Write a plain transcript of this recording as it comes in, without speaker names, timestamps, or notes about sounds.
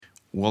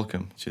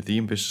Welcome to the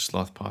Ambitious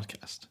Sloth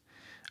podcast.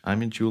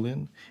 I'm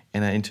Julian,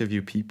 and I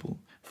interview people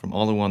from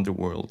all around the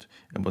world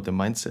about their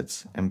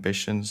mindsets,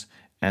 ambitions,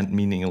 and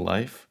meaning in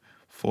life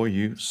for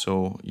you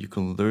so you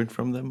can learn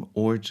from them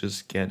or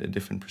just get a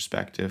different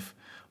perspective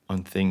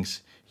on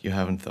things you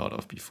haven't thought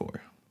of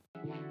before.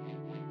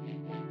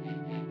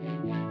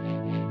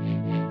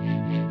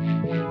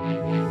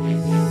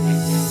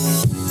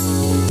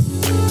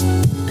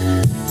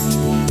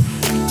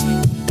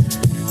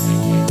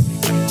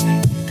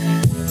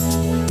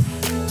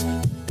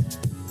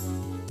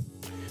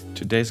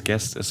 Today's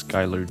guest is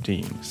Schuyler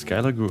Diehm.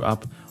 Schuyler grew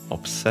up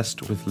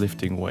obsessed with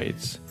lifting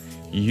weights.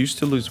 He used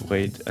to lose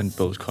weight and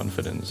build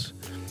confidence.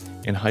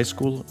 In high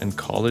school and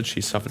college,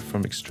 he suffered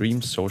from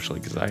extreme social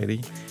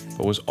anxiety,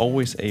 but was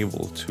always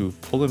able to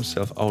pull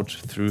himself out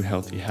through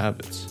healthy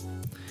habits.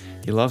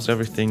 He loves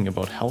everything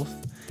about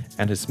health,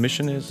 and his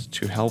mission is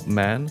to help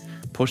men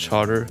push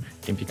harder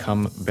and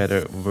become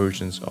better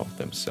versions of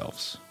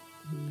themselves.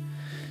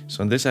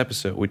 So in this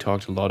episode, we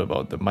talked a lot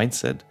about the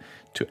mindset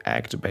to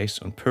act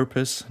based on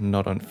purpose,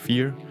 not on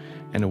fear,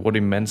 and what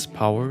immense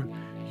power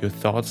your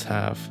thoughts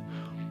have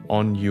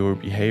on your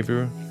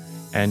behavior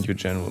and your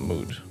general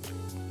mood.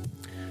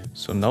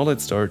 So now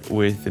let's start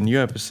with the new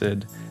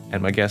episode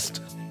and my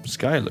guest,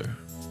 Schuyler.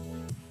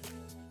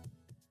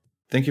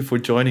 Thank you for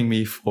joining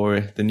me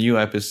for the new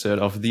episode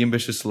of the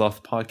Ambitious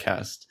Sloth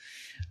podcast.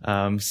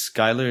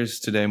 Schuyler is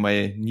today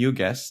my new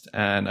guest,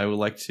 and I would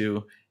like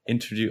to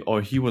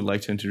he would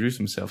like to introduce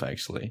himself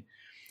actually.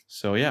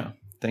 So yeah,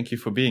 thank you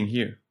for being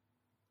here.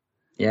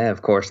 Yeah,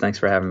 of course. Thanks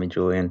for having me,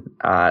 Julian.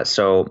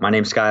 So my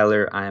name's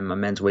Schuyler. I'm a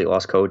men's weight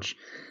loss coach,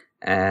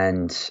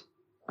 and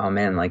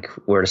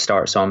where to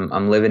start? So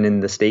I'm living in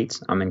the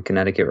States. I'm in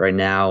Connecticut right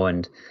now,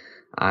 and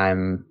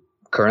I'm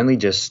currently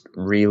just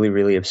really,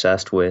 really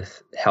obsessed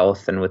with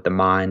health and with the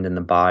mind and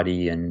the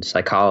body and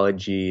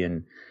psychology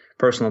and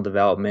personal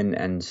development.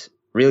 And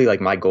really,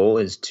 my goal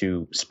is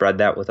to spread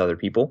that with other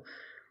people.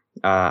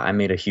 I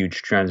made a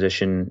huge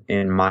transition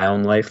in my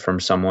own life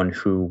from someone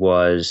who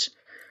was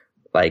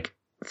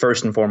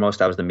first and foremost,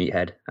 I was the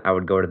meathead. I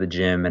would go to the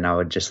gym and I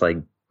would just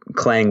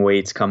clang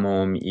weights, come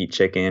home, eat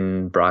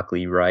chicken,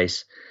 broccoli,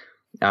 rice.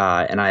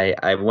 And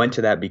I went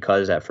to that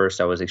because at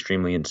first I was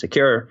extremely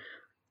insecure.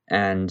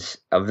 And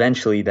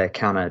eventually that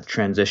kind of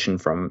transitioned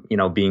from,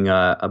 being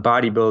a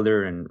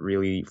bodybuilder and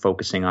really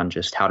focusing on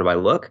just how do I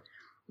look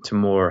to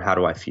more how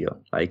do I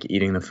feel,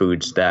 eating the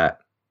foods that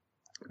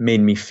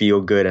made me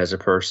feel good as a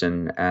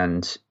person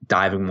and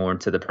diving more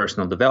into the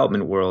personal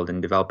development world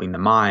and developing the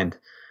mind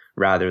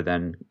rather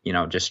than,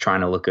 just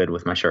trying to look good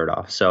with my shirt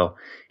off. So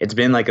it's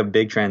been a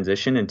big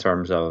transition in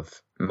terms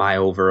of my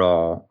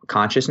overall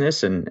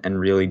consciousness and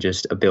really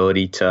just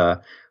ability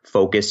to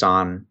focus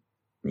on,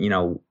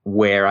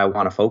 where I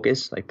want to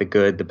focus, the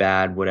good, the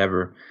bad,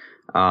 whatever.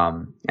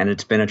 And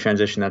it's been a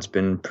transition that's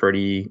been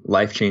pretty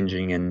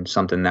life-changing and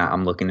something that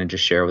I'm looking to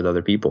just share with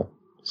other people.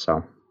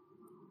 So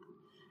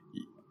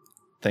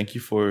thank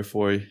you for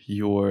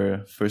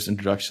your first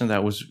introduction.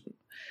 That was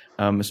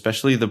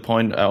especially the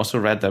point. I also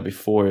read that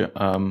before,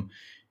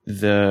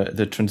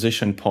 the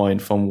transition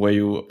point from where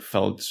you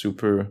felt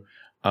super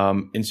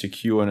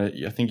insecure.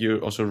 And I think you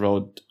also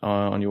wrote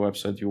on your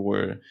website you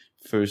were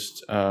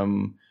first a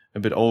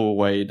bit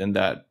overweight, and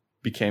that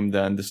became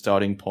then the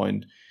starting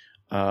point.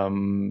 I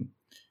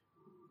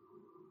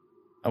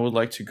would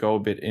like to go a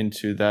bit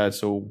into that.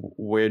 So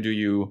where did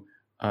you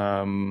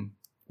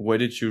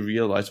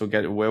realize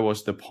where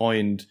was the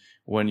point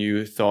when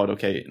you thought,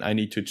 okay, I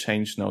need to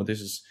change now?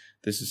 This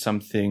is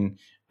something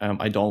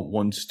I don't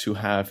want to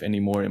have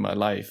anymore in my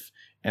life.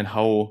 And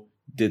how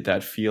did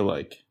that feel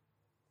like?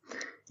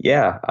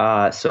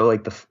 Yeah. So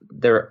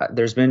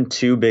there's been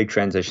two big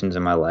transitions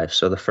in my life.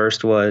 So the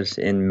first was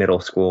in middle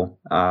school.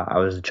 I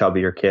was a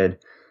chubbier kid,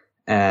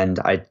 and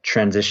I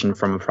transitioned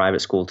from a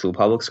private school to a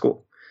public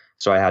school.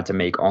 So I had to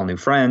make all new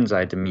friends. I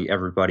had to meet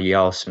everybody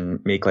else and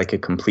make a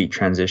complete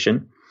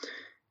transition.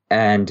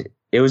 And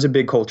it was a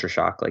big culture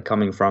shock,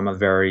 coming from a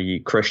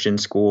very Christian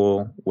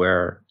school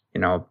where,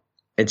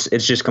 it's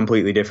just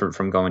completely different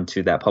from going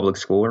to that public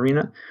school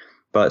arena.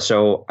 But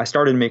so I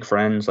started to make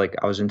friends. I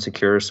was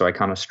insecure, so I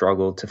kind of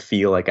struggled to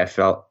feel like I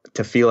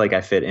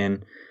fit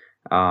in.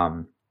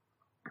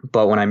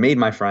 But when I made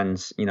my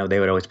friends, they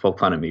would always poke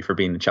fun at me for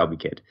being the chubby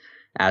kid,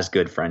 as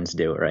good friends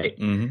do, right?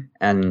 Mm-hmm.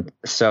 And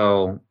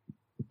so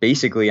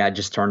basically I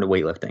just turned to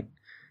weightlifting.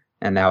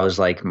 And that was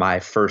my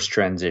first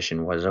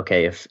transition was,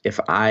 okay, if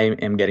I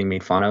am getting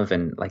made fun of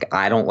and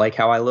I don't like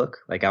how I look,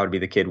 I would be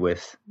the kid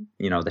with,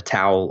 the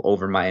towel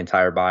over my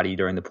entire body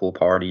during the pool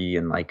party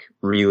and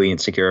really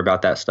insecure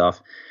about that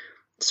stuff.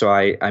 So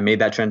I made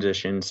that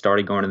transition,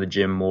 started going to the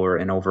gym more,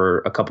 and over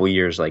a couple of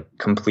years,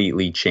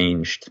 completely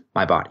changed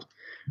my body.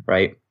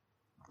 Right.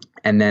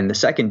 And then the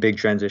second big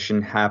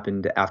transition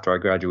happened after I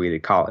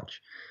graduated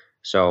college.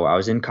 So I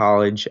was in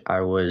college.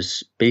 I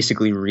was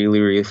basically really,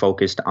 really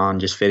focused on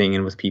just fitting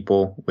in with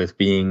people, with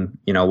being,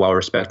 well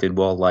respected,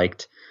 well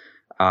liked.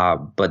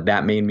 But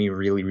that made me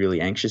really,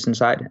 really anxious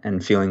inside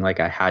and feeling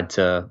like I had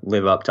to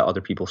live up to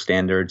other people's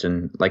standards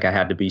and I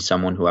had to be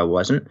someone who I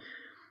wasn't.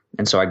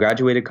 And so I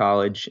graduated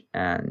college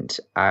and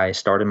I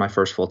started my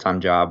first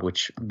full-time job,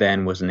 which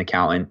then was an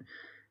accountant.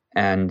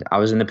 And I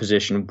was in the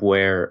position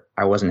where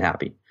I wasn't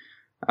happy.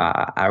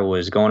 I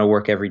was going to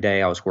work every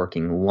day. I was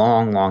working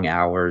long, long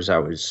hours. I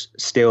was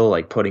still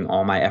like putting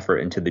all my effort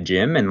into the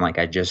gym, and like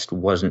I just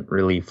wasn't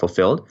really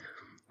fulfilled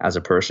as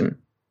a person.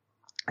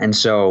 And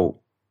so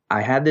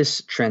I had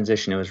this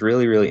transition. It was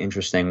really, really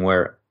interesting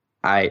where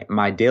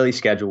my daily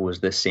schedule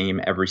was the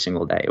same every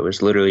single day. It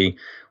was literally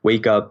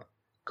wake up,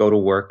 go to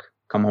work,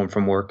 come home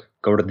from work,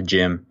 go to the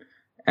gym,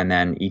 and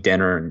then eat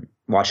dinner and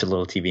watch a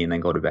little TV and then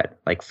go to bed,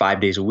 like 5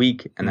 days a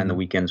week. And then the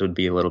weekends would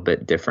be a little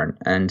bit different.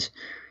 And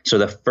so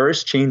the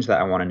first change that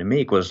I wanted to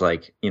make was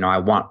like, I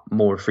want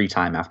more free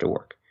time after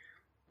work.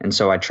 And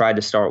so I tried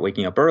to start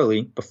waking up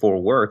early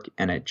before work,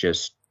 and it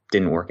just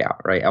didn't work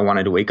out, right? I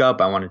wanted to wake up.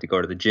 I wanted to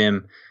go to the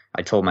gym.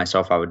 I told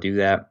myself I would do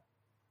that.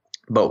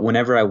 But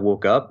whenever I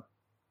woke up,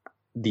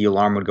 the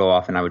alarm would go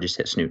off and I would just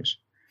hit snooze.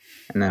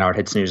 And then I would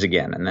hit snooze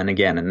again, and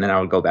then I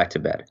would go back to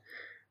bed,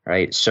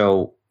 right?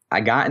 So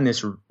I got in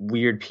this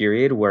weird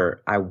period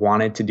where I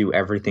wanted to do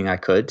everything I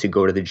could to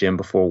go to the gym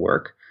before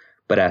work.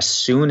 But as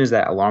soon as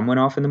that alarm went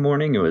off in the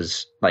morning, it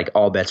was like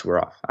all bets were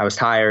off. I was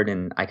tired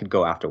and I could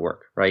go after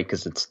work, right?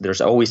 Because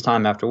there's always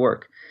time after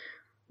work.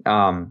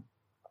 And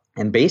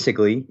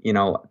basically,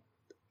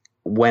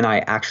 when I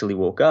actually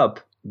woke up,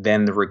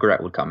 then the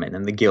regret would come in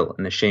and the guilt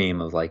and the shame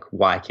of like,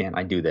 why can't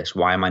I do this?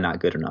 Why am I not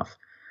good enough?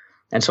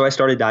 And so I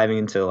started diving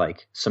into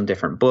like some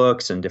different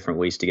books and different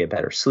ways to get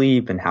better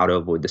sleep and how to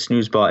avoid the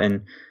snooze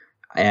button.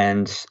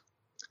 And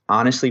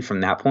honestly,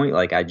 from that point,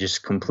 like I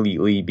just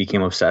completely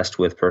became obsessed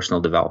with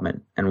personal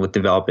development and with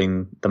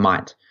developing the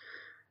mind.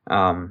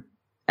 And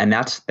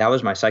that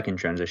was my second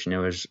transition. It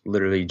was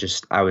literally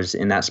just, I was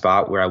in that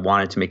spot where I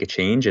wanted to make a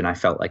change and I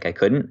felt like I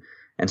couldn't.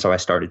 And so I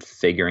started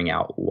figuring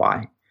out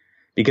why.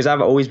 Because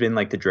I've always been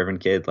like the driven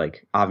kid,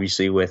 like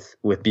obviously with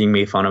being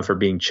made fun of for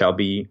being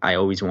chubby, I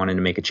always wanted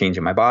to make a change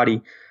in my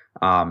body.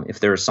 If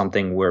there was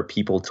something where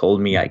people told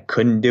me I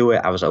couldn't do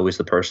it, I was always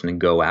the person to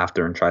go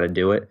after and try to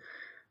do it.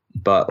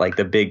 But like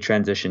the big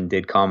transition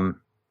did come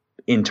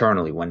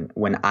internally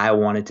when I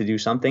wanted to do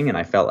something and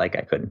I felt like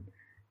I couldn't.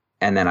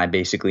 And then I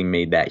basically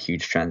made that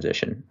huge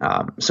transition.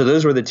 So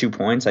those were the 2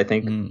 points. I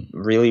think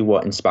really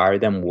what inspired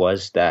them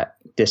was that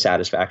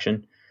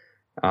dissatisfaction.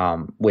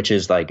 Which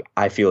is like,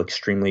 I feel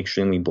extremely,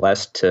 extremely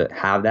blessed to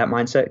have that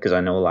mindset because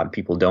I know a lot of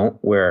people don't,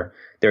 where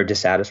they're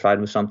dissatisfied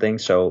with something.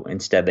 So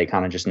instead they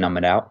kind of just numb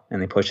it out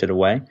and they push it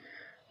away.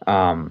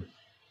 But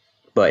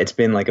it's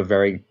been like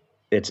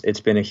it's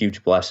been a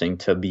huge blessing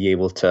to be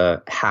able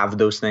to have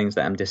those things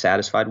that I'm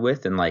dissatisfied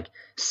with and like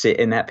sit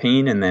in that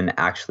pain and then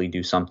actually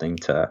do something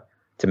to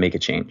make a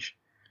change.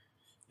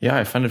 Yeah,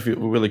 I find it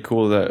really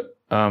cool that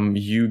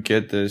you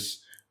get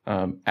this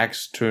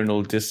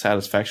external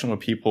dissatisfaction or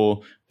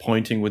people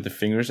pointing with the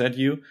fingers at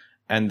you,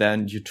 and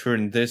then you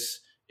turn this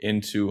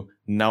into,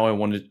 now I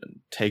want to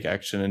take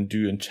action and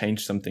do and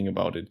change something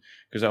about it.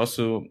 Because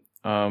also,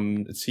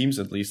 it seems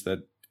at least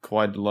that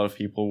quite a lot of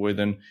people will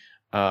then,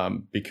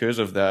 because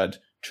of that,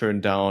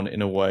 turn down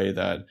in a way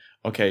that,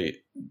 okay,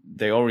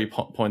 they already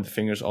point the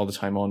fingers all the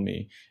time on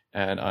me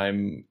and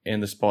I'm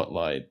in the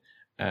spotlight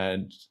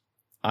and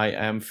I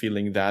am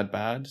feeling that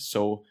bad.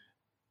 So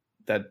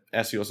that,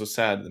 as you also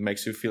said, it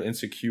makes you feel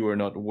insecure,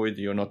 not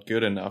worthy or not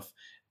good enough.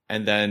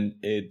 And then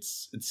it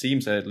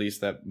seems at least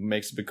that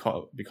makes it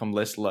become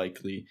less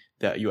likely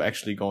that you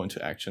actually go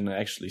into action and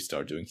actually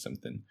start doing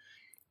something.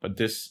 But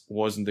this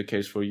wasn't the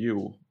case for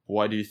you.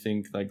 Why do you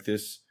think like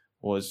this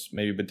was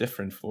maybe a bit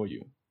different for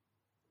you?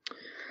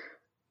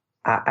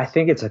 I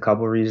think it's a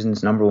couple of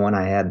reasons. Number one,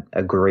 I had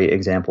a great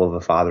example of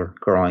a father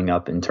growing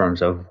up in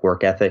terms of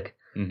work ethic.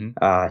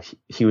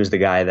 He was the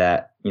guy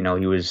that,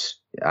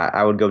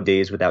 I would go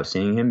days without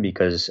seeing him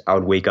because I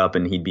would wake up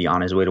and he'd be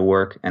on his way to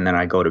work. And then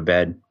I'd go to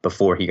bed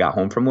before he got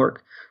home from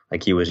work.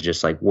 Like he was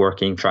just like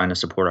working, trying to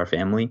support our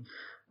family.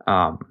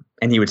 And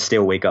he would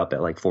still wake up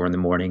at like 4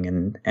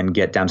 a.m. and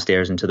get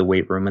downstairs into the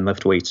weight room and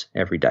lift weights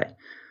every day.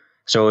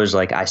 So it was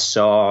like, I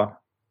saw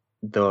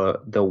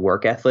the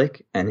work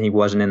ethic and he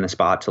wasn't in the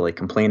spot to like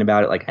complain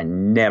about it. Like I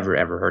never,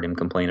 ever heard him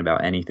complain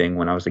about anything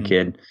when I was a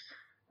kid.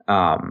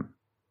 And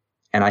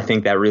I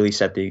think that really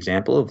set the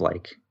example of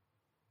like,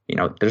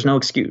 there's no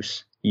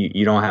excuse.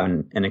 You don't have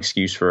an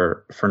excuse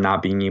for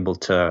not being able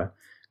to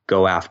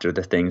go after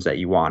the things that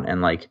you want.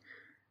 And like,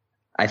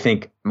 I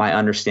think my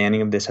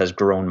understanding of this has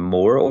grown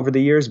more over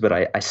the years, but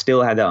I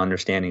still had that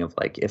understanding of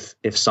like,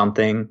 if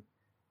something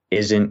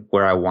isn't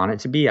where I want it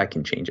to be, I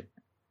can change it.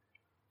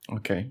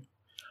 Okay.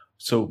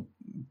 So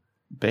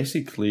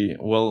basically,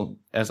 well,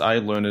 as I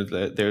learned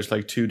it, there's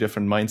like 2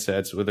 different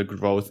mindsets, with the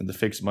growth and the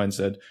fixed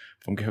mindset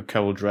from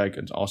Carol Drake,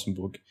 an awesome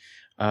book.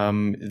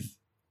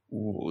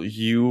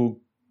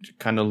 You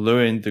kind of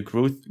learned the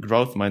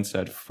growth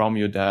mindset from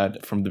your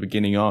dad from the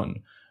beginning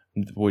on,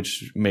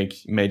 which made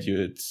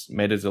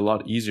it a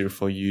lot easier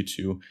for you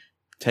to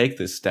take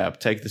this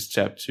step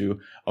to,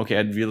 okay,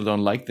 I really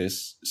don't like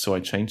this, so I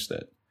changed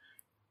that.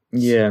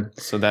 Yeah.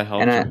 So that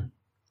helped you.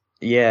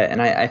 Yeah,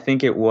 and I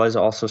think it was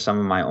also some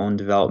of my own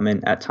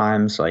development at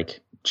times.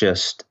 Like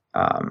just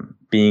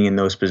being in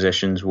those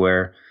positions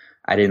where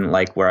I didn't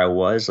like where I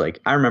was. Like,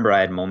 I remember I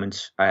had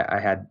moments, I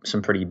had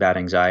some pretty bad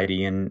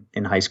anxiety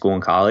in high school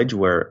and college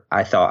where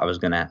I thought I was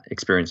going to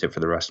experience it for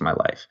the rest of my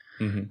life.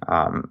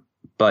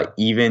 But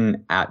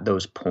even at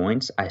those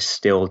points, I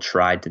still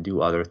tried to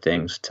do other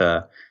things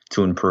to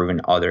improve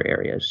in other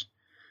areas.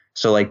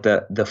 So like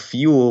the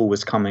fuel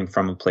was coming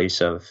from a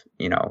place of,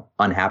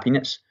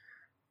 unhappiness,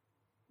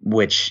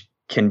 which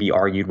can be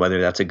argued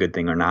whether that's a good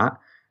thing or not.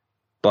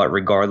 But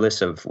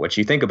regardless of what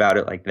you think about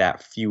it, like,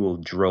 that fuel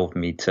drove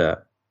me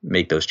to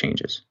make those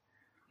changes.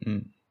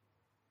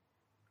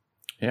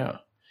 Yeah.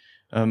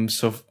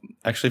 So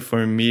actually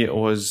for me, it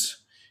was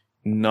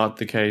not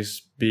the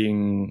case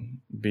being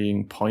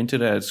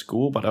pointed at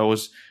school, but I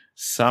was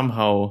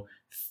somehow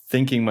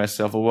thinking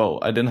myself, well,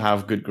 I didn't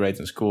have good grades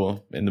in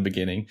school in the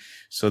beginning.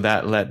 So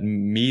that led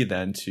me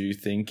then to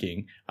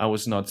thinking I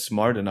was not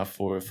smart enough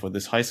for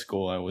this high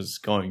school I was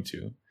going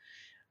to.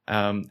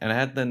 And I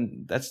had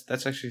then,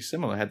 that's actually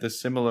similar. I had this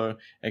similar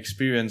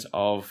experience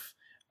of,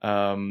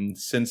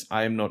 since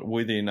I'm not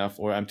worthy enough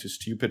or I'm too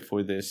stupid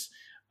for this,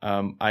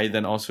 I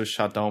then also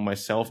shut down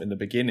myself in the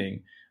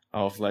beginning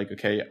of like,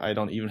 okay, I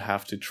don't even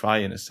have to try,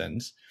 in a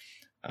sense.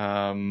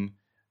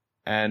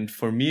 And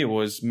for me, it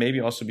was maybe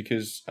also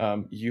because,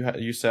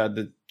 you said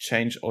that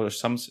change, or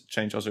some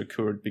change also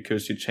occurred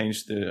because you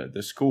changed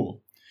the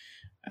school.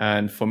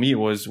 And for me, it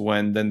was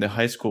when then the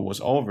high school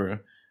was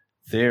over,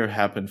 there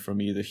happened for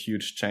me the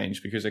huge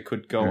change, because I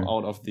could go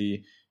out of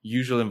the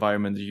usual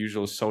environment, the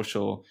usual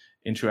social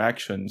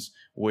interactions,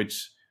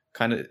 which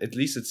kind of, at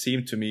least it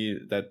seemed to me,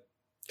 that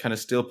kind of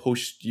still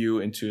pushed you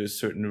into a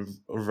certain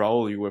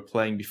role you were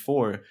playing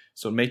before.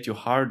 So it made you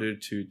harder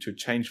to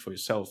change for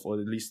yourself, or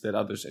at least that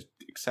others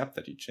accept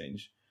that you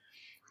change.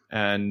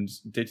 And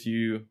did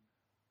you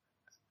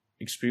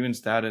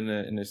experience that in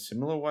a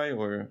similar way,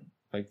 or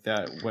like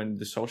that when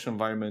the social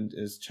environment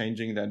is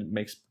changing, that it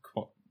makes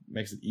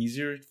it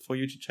easier for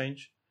you to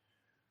change?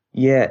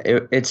 Yeah,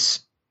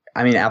 it's,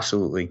 I mean,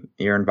 absolutely.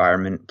 Your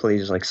environment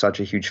plays like such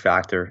a huge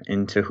factor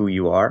into who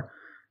you are.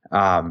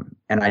 And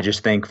I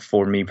just think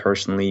for me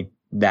personally,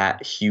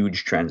 that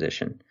huge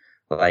transition,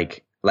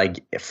 like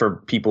for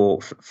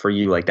people, for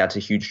you, like, that's a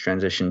huge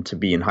transition to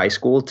be in high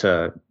school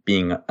to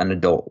being an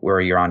adult where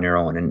you're on your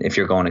own. And if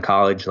you're going to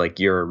college, like,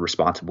 you're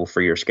responsible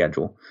for your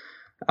schedule.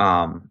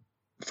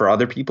 For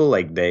other people,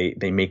 like,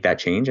 they make that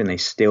change and they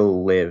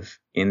still live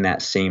in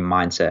that same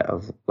mindset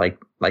of like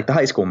the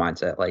high school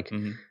mindset. Like,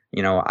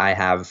 I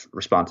have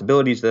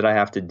responsibilities that I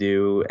have to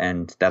do,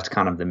 and that's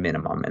kind of the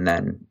minimum. And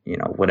then,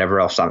 whatever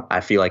else I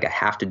feel like I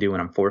have to do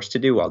and I'm forced to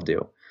do, I'll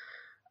do.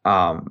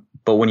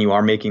 But when you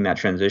are making that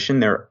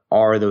transition, there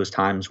are those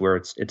times where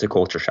it's a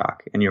culture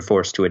shock and you're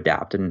forced to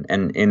adapt. And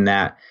in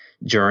that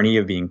journey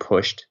of being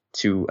pushed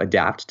to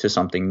adapt to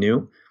something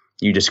new,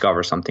 you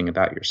discover something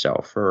about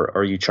yourself,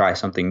 or you try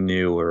something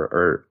new,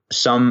 or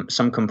some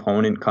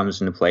component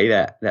comes into play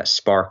that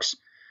sparks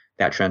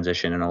that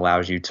transition and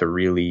allows you to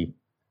really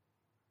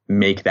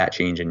make that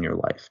change in your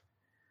life.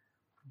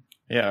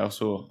 Yeah, I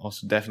also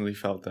definitely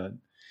felt that.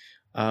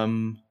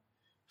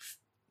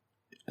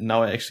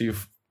 Now I actually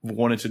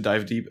wanted to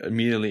dive deep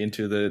immediately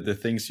into the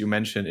things you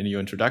mentioned in your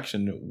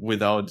introduction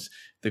without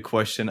the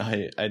question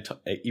I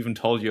even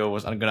told you I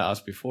was going to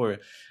ask before.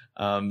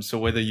 So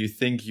whether you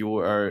think you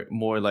are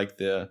more like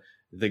the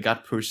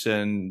gut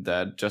person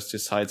that just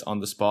decides on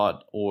the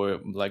spot, or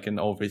like an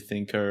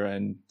overthinker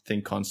and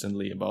think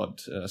constantly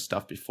about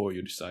stuff before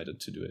you decided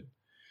to do it.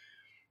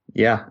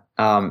 Yeah.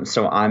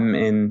 So I'm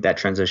in that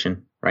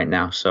transition right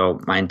now. So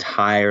my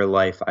entire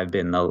life, I've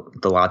been the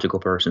logical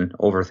person,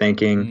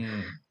 overthinking.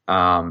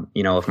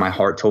 If my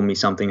heart told me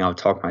something, I would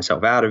talk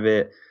myself out of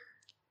it.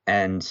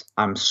 And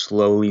I'm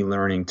slowly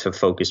learning to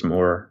focus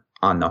more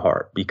on the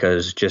heart,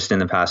 because just in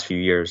the past few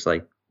years,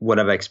 like, what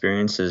I've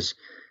experienced is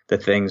the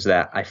things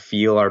that I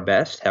feel are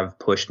best have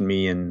pushed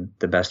me in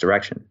the best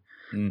direction.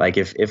 Like,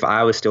 if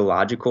I was still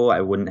logical,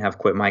 I wouldn't have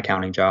quit my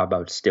accounting job. I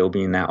would still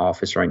be in that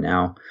office right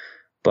now.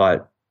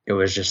 But it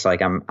was just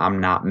like,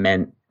 I'm not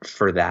meant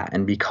for that.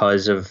 And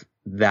because of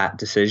that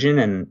decision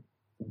and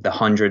the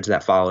hundreds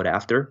that followed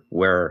after,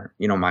 where,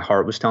 my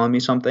heart was telling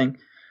me something,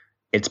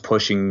 it's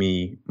pushing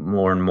me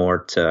more and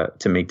more to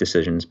make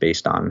decisions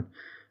based on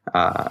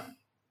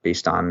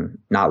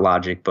not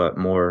logic, but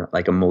more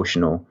like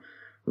emotional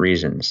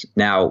reasons.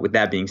 Now, with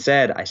that being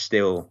said, I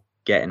still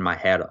get in my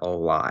head a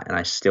lot and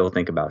I still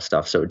think about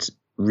stuff. So it's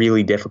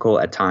really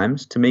difficult at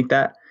times to make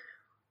that,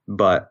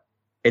 but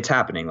it's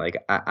happening.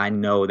 Like, I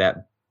know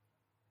that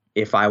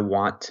if I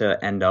want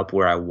to end up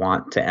where I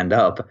want to end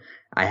up,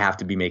 I have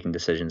to be making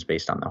decisions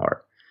based on the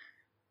heart.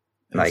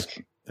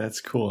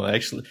 That's cool.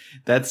 Actually,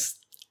 that's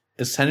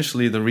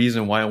essentially the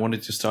reason why I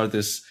wanted to start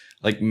this,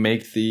 like,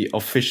 make the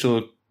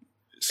official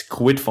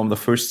quit from the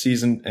first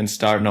season and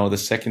start now the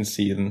second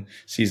season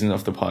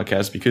of the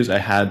podcast, because I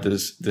had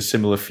the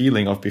similar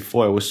feeling of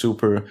before. I was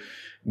super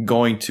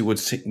going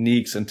towards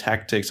techniques and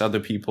tactics other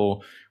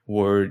people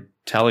were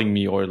telling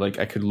me, or like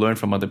I could learn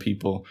from other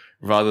people,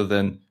 rather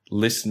than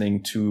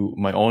listening to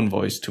my own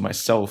voice, to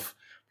myself.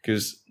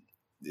 Because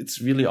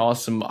it's really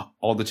awesome,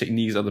 all the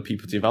techniques other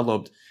people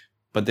developed,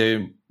 but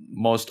they're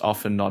most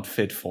often not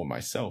fit for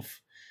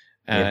myself.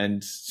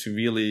 And to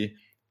really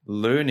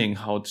learning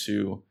how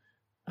to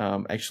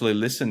actually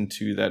listen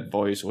to that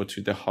voice, or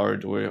to the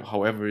heart, or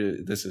however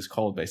this is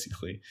called,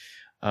 basically,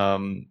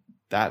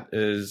 that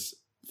is,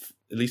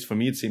 at least for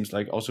me, it seems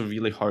like also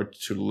really hard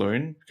to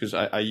learn, because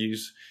I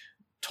use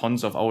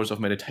tons of hours of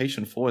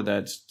meditation for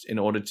that, in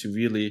order to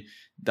really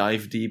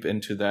dive deep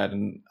into that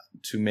and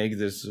to make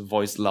this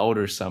voice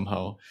louder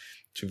somehow,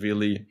 to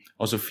really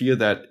also feel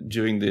that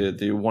during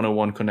the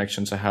one-on-one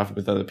connections I have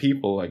with other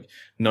people, like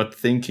not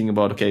thinking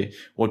about, okay,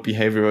 what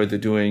behavior are they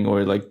doing,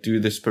 or like, do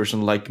this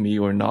person like me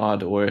or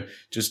not, or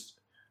just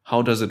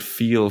how does it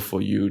feel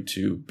for you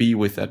to be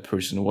with that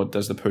person? What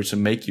does the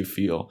person make you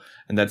feel?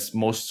 And that's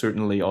most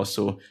certainly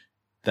also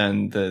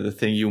then the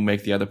thing you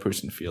make the other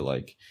person feel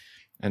like.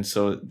 And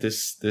so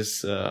this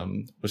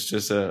was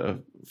just a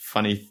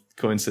funny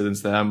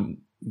coincidence that I'm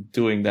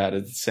doing that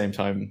at the same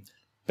time,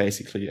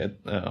 basically,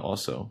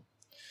 also.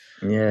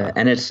 Yeah.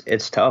 And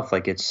it's tough.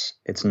 Like it's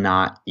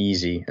not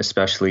easy,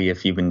 especially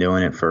if you've been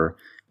doing it for,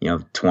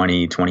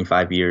 20,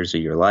 25 years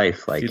of your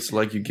life. Like, it's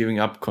like you're giving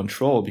up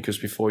control, because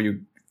before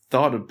you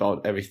thought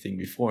about everything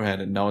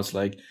beforehand, and now it's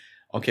like,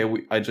 okay,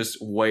 I just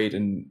wait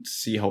and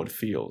see how it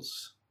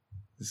feels.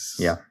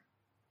 Yeah.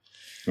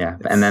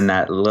 And then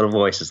that little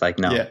voice is like,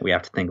 no, we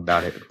have to think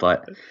about it.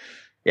 But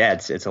yeah,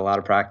 it's a lot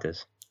of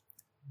practice.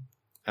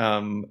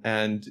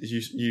 And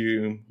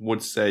you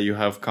would say you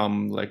have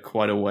come like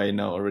quite a way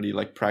now already,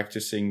 like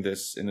practicing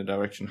this in a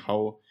direction.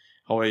 How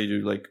are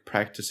you like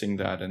practicing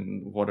that,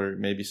 and what are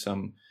maybe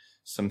some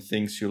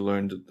things you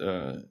learned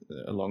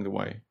along the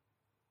way?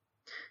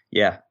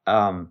 Yeah.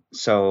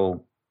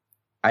 So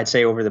I'd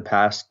say over the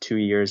past 2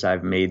 years,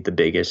 I've made the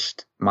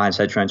biggest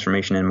mindset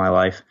transformation in my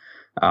life.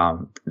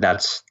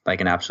 That's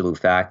like an absolute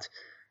fact.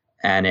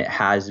 And it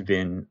has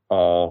been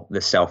all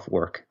the self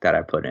work that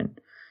I put in.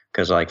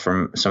 Cause like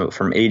from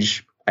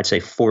age, I'd say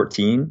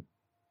 14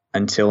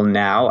 until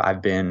now,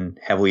 I've been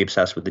heavily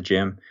obsessed with the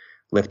gym,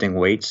 lifting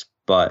weights,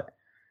 but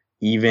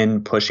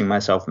even pushing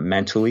myself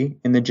mentally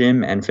in the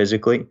gym and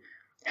physically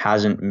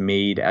hasn't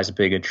made as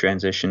big a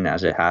transition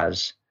as it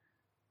has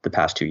the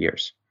past 2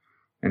 years.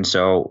 And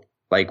so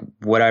like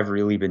what I've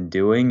really been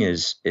doing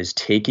is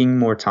taking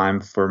more time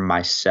for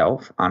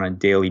myself on a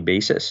daily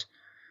basis,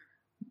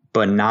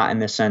 but not in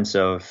the sense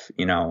of,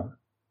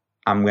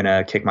 I'm going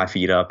to kick my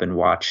feet up and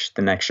watch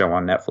the next show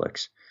on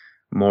Netflix.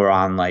 More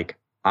on like,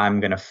 I'm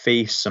going to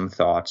face some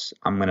thoughts.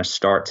 I'm going to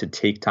start to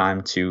take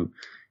time to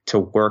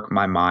work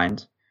my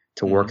mind,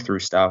 to work through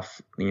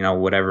stuff,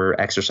 whatever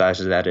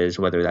exercises that is,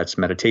 whether that's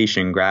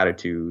meditation,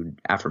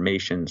 gratitude,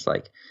 affirmations,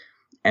 like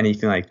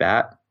anything like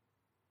that.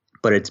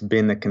 But it's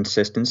been the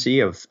consistency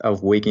of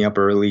waking up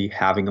early,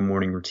 having a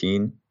morning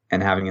routine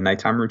and having a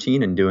nighttime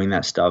routine, and doing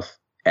that stuff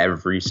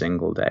every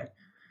single day.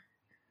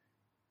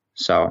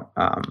 So,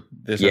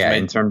 this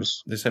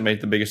has made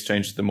the biggest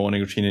change, the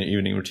morning routine and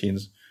evening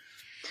routines.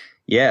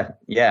 Yeah.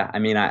 I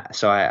mean,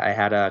 I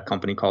had a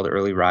company called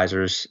Early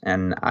Risers,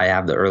 and I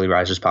have the Early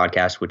Risers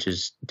podcast, which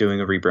is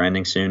doing a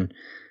rebranding soon.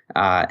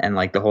 And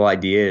like the whole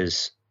idea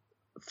is,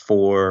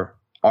 for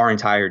our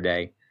entire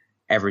day,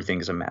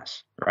 everything's a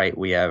mess, right?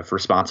 We have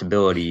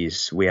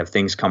responsibilities, we have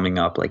things coming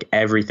up, like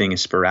everything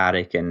is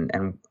sporadic,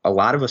 and a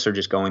lot of us are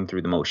just going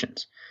through the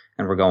motions,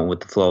 and we're going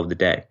with the flow of the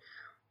day.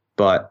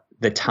 But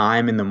the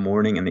time in the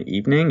morning and the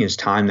evening is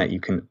time that you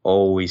can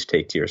always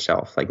take to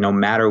yourself. Like no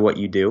matter what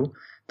you do,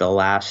 the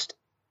last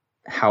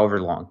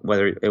however long,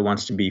 whether it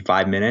wants to be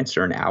 5 minutes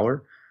or an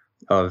hour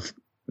of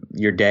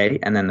your day,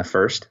 and then the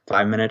first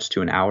 5 minutes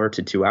to an hour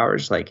to 2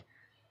 hours, like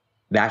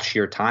that's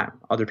your time.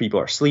 Other people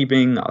are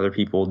sleeping. Other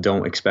people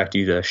don't expect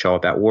you to show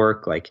up at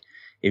work. Like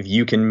if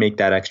you can make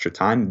that extra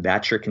time,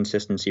 that's your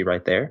consistency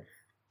right there.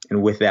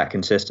 And with that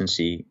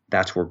consistency,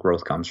 that's where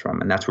growth comes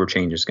from, and that's where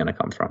change is going to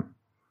come from.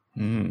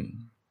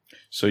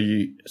 So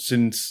you,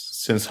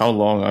 since how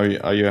long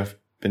are you have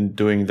been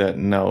doing that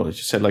now? You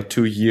said like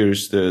 2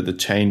 years, the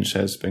change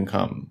has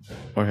come.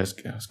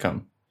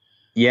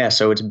 Yeah.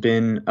 So it's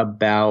been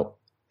about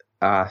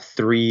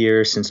 3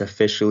 years since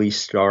officially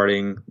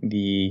starting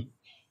the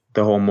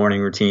whole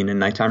morning routine and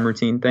nighttime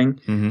routine thing.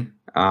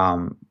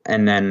 And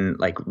then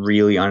like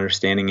really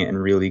understanding it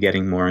and really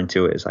getting more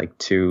into it is like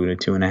 2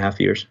 to 2.5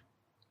 years.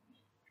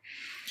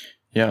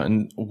 Yeah.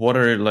 And what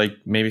are like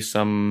maybe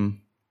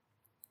some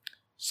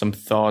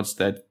thoughts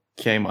that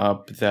came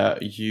up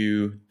that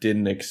you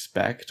didn't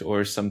expect,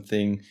 or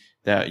something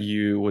that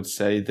you would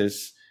say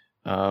this,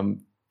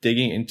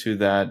 digging into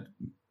that,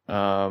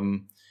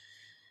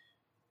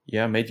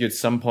 made you at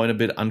some point a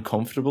bit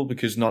uncomfortable,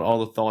 because not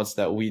all the thoughts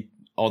that we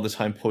all the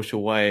time push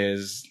away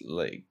is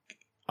like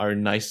our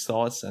nice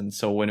thoughts. And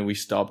so when we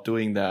stop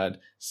doing that,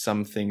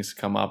 some things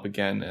come up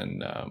again,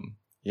 and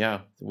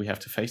we have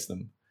to face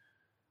them.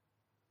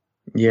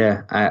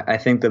 Yeah, I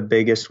think the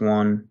biggest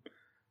one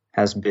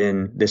has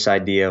been this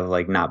idea of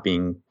like not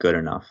being good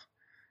enough.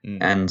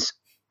 And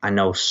I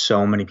know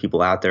so many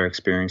people out there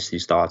experience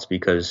these thoughts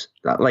because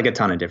like a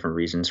ton of different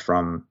reasons,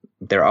 from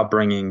their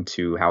upbringing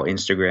to how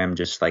Instagram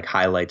just like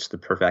highlights the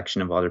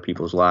perfection of other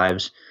people's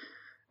lives.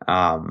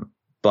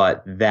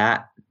 But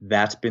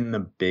that's been the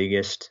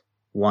biggest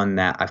one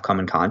that I've come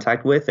in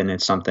contact with, and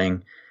it's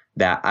something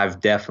that I've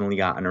definitely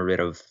gotten rid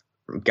of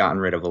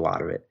a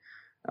lot of it.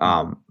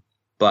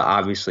 But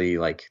obviously,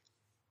 like,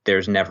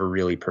 there's never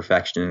really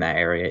perfection in that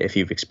area if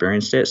you've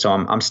experienced it. So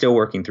I'm still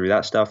working through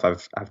that stuff.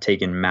 I've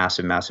taken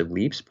massive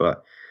leaps,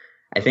 but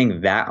I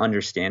think that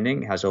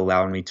understanding has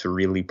allowed me to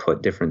really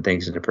put different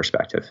things into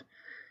perspective.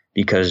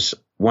 Because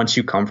once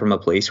you come from a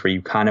place where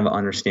you kind of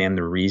understand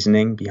the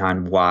reasoning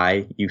behind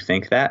why you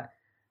think that,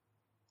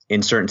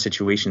 in certain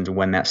situations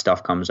when that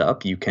stuff comes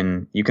up, you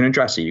can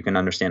address it. You can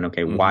understand,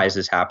 okay, why is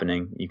this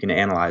happening? You can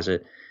analyze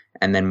it.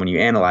 And then when you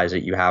analyze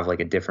it, you have like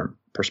a different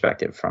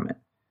perspective from it.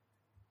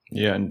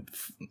 Yeah, and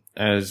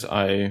as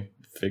I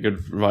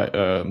figured, right,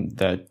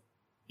 that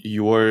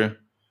your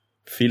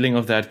feeling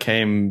of that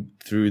came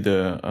through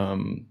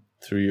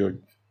through your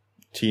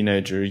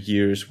teenager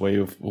years where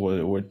you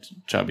were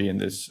chubby in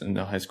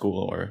the high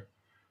school, or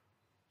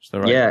is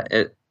that right?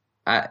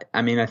 Yeah,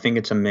 I mean, I think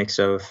it's a mix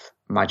of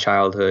my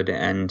childhood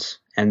and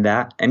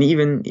that, and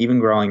even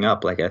growing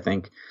up. Like, I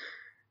think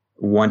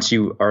once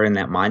you are in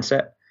that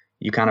mindset,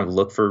 you kind of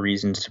look for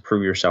reasons to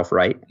prove yourself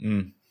right.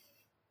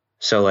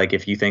 So like,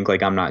 if you think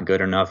like I'm not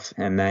good enough,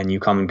 and then you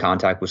come in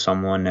contact with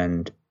someone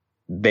and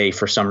they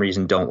for some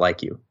reason don't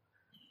like you,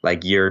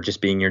 like you're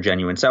just being your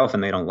genuine self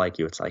and they don't like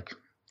you, it's like,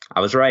 I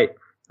was right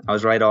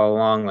all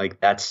along. Like,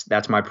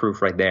 that's my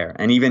proof right there.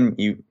 And even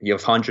you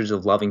have hundreds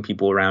of loving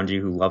people around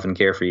you who love and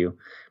care for you,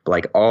 but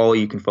like, all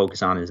you can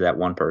focus on is that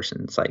one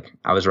person. It's like,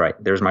 I was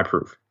right. There's my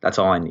proof. That's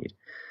all I need.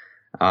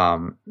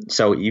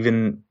 So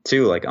even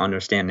too, like,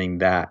 understanding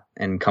that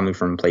and coming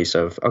from a place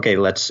of, okay,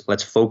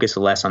 let's focus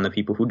less on the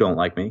people who don't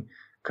like me,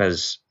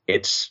 because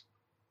it's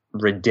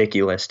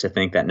ridiculous to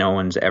think that no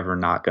one's ever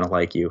not going to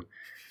like you,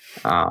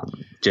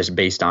 just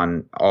based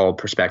on all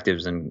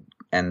perspectives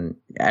and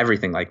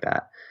everything like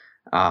that.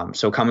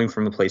 So coming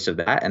from a place of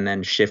that, and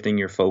then shifting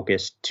your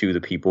focus to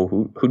the people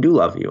who do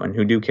love you and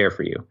who do care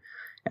for you.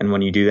 And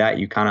when you do that,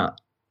 you kind of,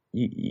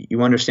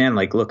 you understand,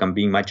 like, look, I'm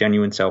being my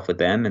genuine self with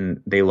them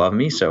and they love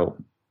me. So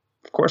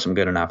of course I'm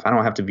good enough. I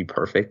don't have to be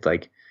perfect.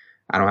 Like,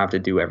 I don't have to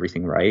do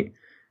everything right.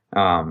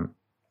 And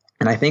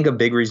I think a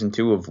big reason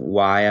too of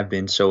why I've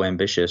been so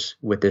ambitious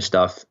with this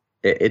stuff,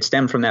 it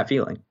stemmed from that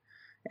feeling.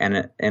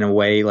 And in a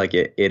way, like,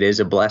 it is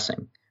a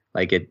blessing.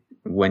 Like,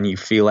 when you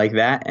feel like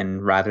that,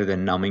 and rather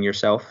than numbing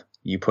yourself,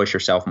 you push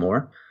yourself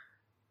more,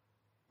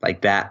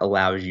 like, that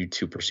allows you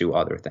to pursue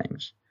other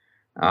things.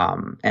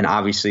 And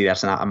obviously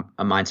that's not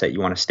a mindset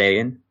you want to stay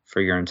in for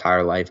your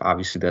entire life.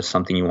 Obviously that's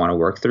something you want to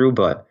work through,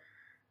 but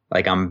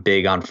like, I'm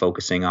big on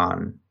focusing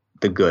on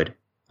the good.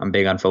 I'm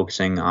big on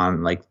focusing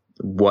on like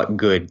what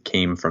good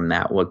came from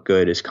that, what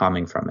good is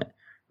coming from it,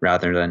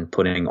 rather than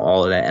putting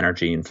all of that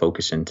energy and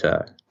focus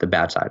into the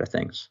bad side of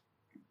things.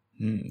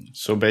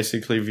 So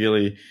basically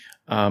really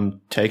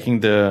taking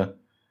the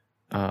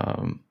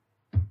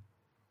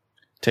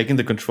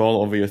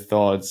control over your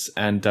thoughts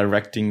and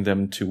directing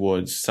them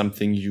towards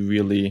something you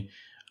really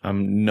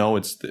know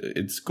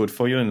it's good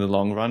for you in the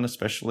long run,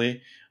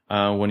 especially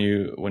when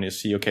you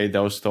see, okay,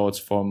 those thoughts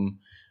from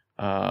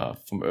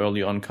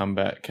early on came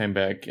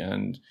back,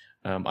 and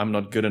I'm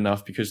not good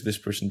enough because this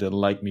person didn't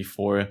like me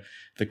for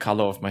the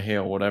color of my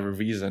hair or whatever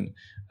reason,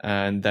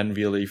 and then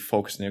really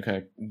focusing,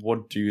 okay,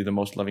 what do the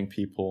most loving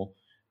people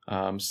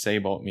say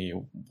about me?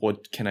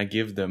 What can I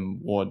give them?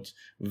 What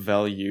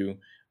value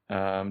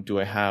do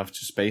I have,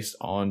 just based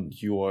on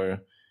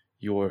your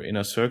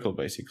inner circle,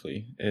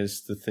 basically,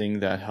 is the thing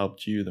that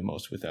helped you the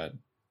most with that.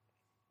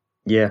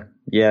 Yeah,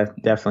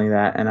 definitely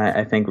that. And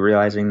I think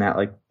realizing that,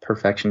 like,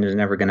 perfection is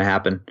never going to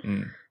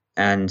happen.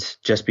 And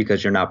just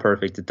because you're not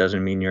perfect, it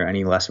doesn't mean you're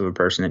any less of a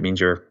person. It means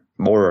you're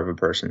more of a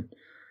person.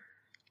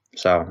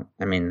 So,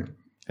 I mean,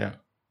 yeah.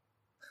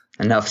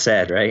 Enough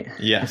said, right?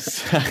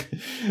 Yes.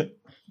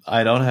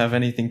 I don't have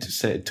anything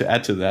to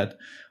add to that.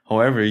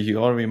 However, you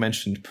already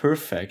mentioned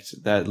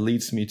perfect. That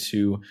leads me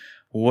to,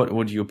 what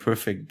would your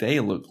perfect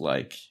day look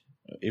like?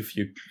 If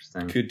you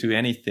could do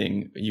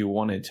anything you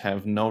wanted,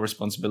 have no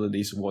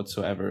responsibilities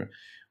whatsoever,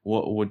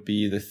 what would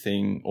be the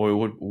thing, or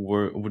what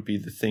would be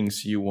the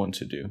things you want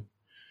to do?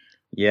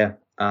 Yeah.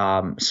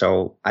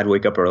 So I'd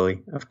wake up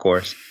early, of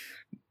course.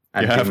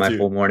 I'd do my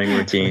full morning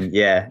routine.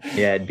 Yeah.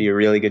 It'd be a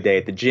really good day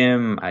at the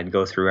gym. I'd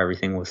go through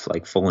everything with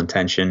like full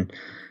intention.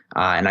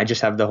 And I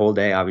just have the whole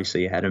day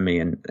obviously ahead of me.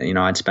 And,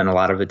 I'd spend a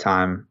lot of the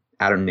time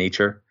out in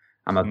nature.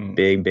 I'm a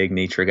big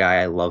nature guy.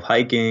 I love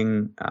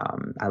hiking.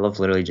 I love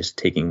literally just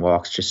taking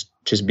walks.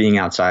 Just being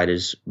outside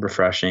is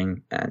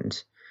refreshing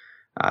and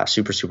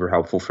super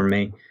helpful for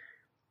me.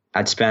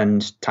 I'd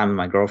spend time with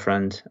my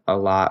girlfriend a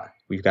lot.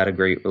 We've got a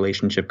great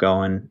relationship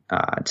going.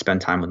 I'd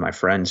spend time with my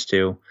friends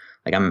too.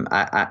 Like,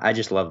 I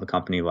just love the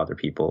company of other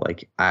people.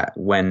 Like,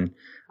 when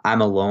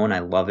I'm alone, I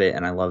love it,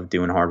 and I love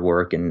doing hard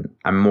work. And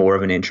I'm more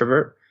of an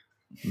introvert.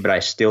 but I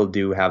still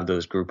do have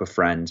those group of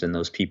friends and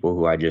those people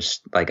who I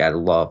just like, I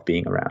love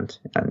being around,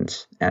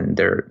 and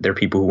they're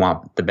people who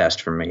want the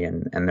best for me,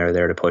 and they're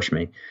there to push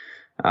me.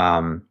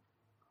 Um,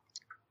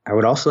 I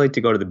would also like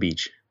to go to the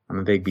beach. I'm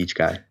a big beach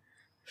guy.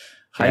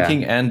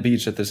 Hiking and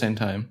beach at the same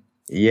time.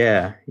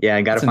 Yeah.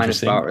 I got to That's find a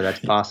interesting. spot where that's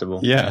possible.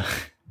 Yeah.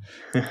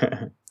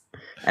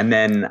 And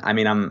then, I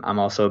mean, I'm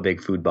also a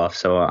big food buff,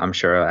 so I'm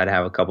sure I'd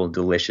have a couple of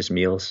delicious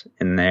meals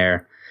in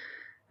there,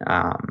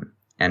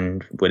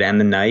 and would end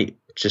the night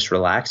just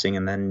relaxing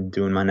and then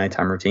doing my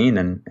nighttime routine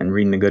and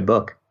reading a good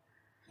book.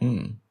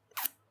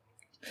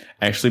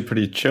 Actually,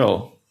 pretty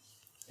chill.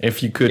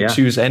 If you could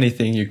choose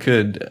anything, you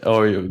could,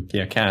 or you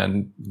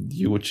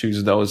would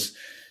choose those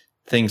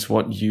things.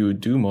 What you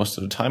do most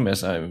of the time,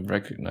 as I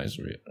recognize,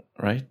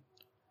 right?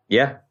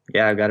 Yeah,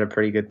 I've got a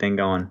pretty good thing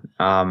going.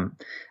 I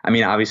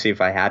mean, obviously,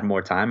 if I had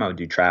more time, I would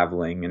do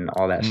traveling and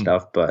all that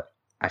stuff. But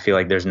I feel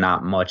like there's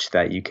not much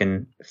that you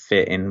can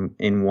fit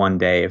in one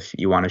day if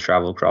you want to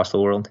travel across the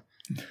world.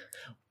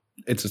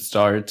 It's a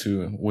start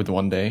with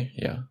one day.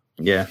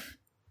 Yeah.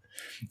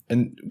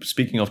 And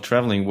speaking of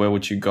traveling, where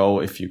would you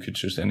go if you could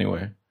choose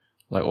anywhere?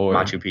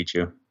 Machu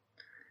Picchu.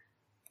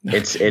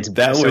 It's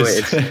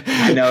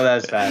I know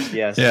that's fast.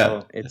 Yes. Yeah.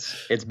 So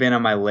it's been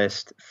on my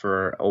list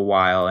for a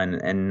while,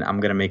 and I'm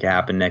gonna make it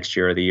happen next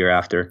year or the year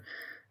after.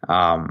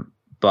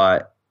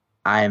 But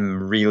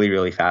I'm really,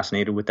 really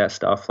fascinated with that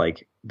stuff,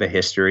 like the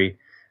history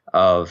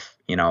of,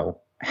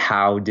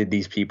 how did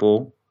these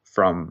people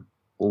from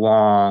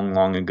long,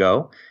 long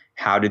ago,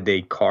 how did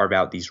they carve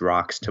out these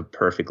rocks to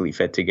perfectly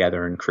fit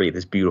together and create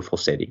this beautiful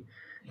city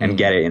and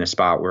get it in a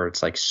spot where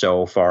it's like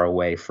so far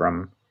away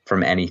from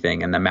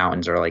anything, and the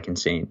mountains are like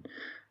insane.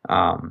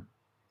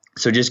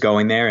 So just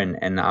going there,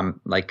 and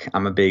I'm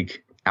a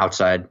big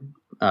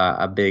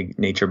a big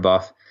nature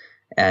buff,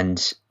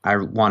 and I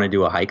want to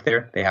do a hike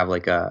there. They have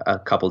like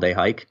a couple day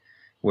hike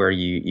where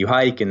you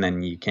hike and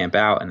then you camp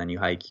out, and then you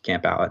hike, you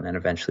camp out, and then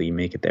eventually you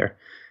make it there.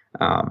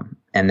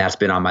 And that's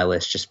been on my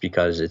list just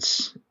because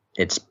it's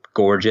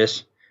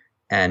gorgeous,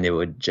 and it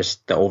would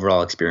just, the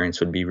overall experience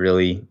would be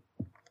really,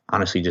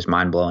 honestly, just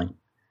mind blowing.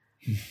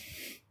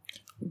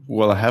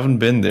 Well, I haven't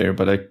been there,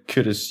 but I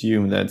could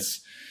assume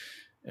that's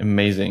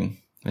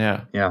amazing.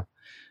 Yeah.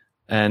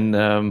 And,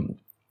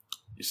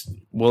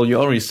 well, you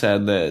already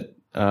said that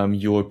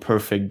your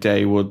perfect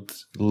day would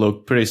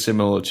look pretty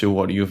similar to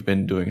what you've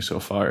been doing so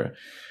far.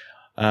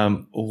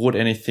 Would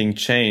anything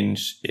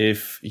change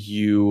if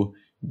you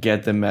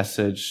get the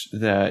message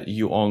that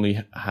you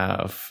only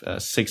have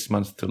 6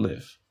 months to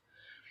live?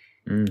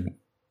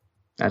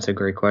 That's a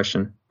great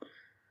question.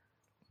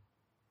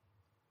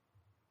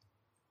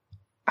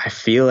 I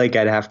feel like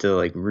I'd have to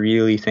like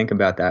really think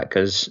about that,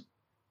 because,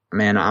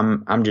 man,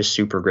 I'm just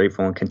super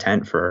grateful and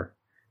content for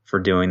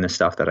doing the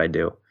stuff that I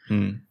do.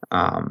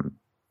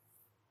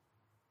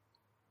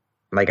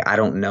 Like, I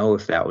don't know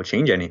if that would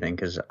change anything,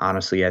 because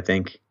honestly, I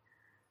think,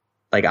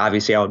 like,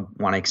 obviously I would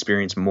want to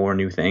experience more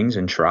new things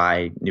and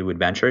try new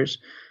adventures.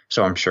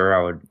 So I'm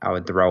sure I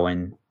would throw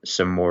in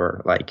some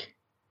more like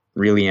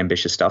really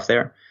ambitious stuff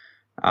there.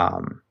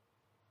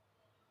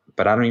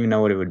 But I don't even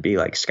know what it would be.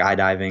 Like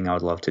skydiving, I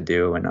would love to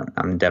do, and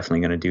I'm definitely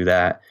going to do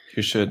that.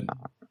 You should.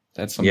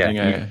 That's something.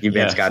 You've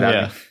been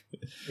skydiving.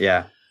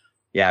 Yeah.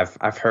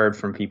 I've heard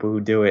from people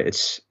who do it.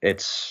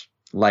 It's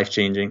life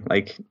changing.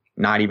 Like,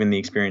 not even the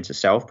experience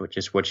itself, but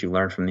just what you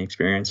learn from the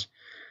experience.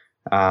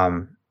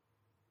 But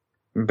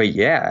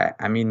yeah,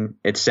 I mean,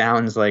 it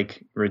sounds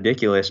like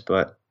ridiculous,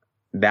 but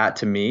that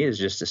to me is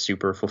just a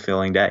super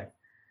fulfilling day.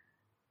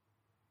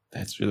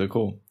 That's really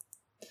cool.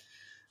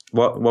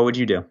 What would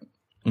you do?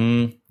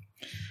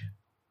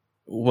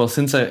 Well,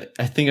 since I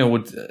think I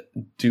would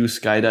do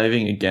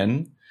skydiving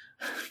again,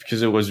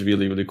 because it was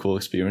really, really cool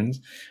experience.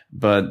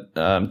 But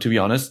to be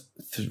honest,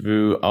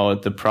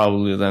 throughout the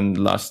probably then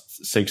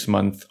last 6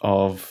 months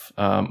of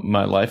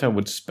my life, I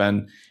would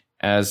spend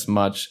as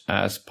much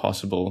as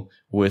possible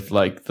with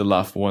like the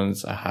loved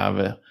ones I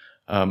have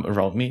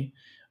around me,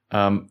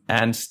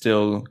 and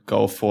still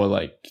go for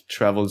like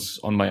travels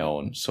on my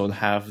own. So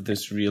have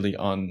this really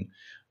on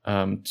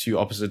two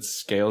opposite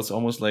scales,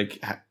 almost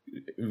like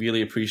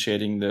really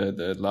appreciating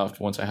the loved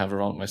ones I have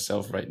around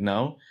myself right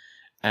now,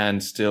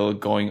 and still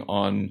going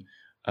on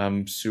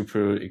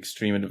super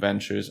extreme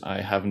adventures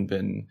I haven't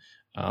been,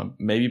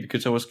 maybe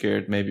because I was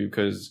scared, maybe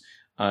because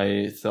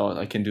I thought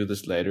I can do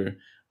this later.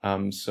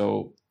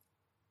 So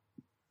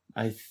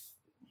I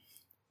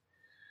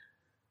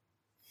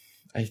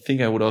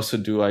think I would also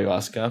do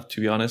ayahuasca,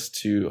 to be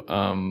honest,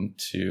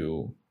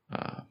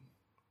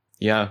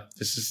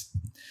 this is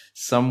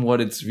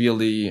somewhat, it's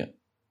really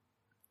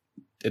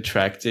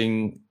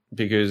attracting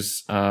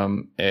because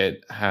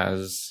it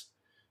has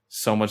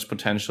so much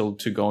potential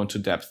to go into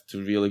depth,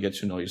 to really get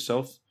to know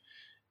yourself.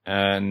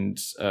 And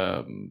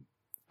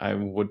I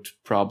would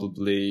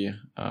probably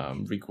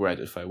regret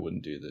if I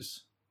wouldn't do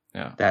this.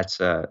 Yeah, that's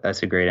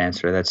a great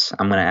answer.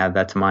 I'm going to add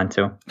that to mine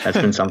too. That's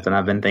been something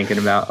I've been thinking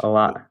about a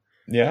lot.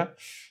 Yeah.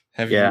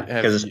 Yeah, have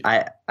because you?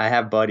 I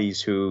have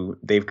buddies who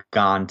they've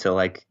gone to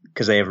like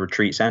because they have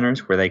retreat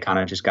centers where they kind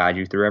of just guide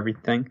you through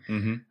everything.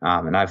 Hmm.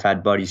 And I've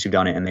had buddies who've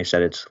done it and they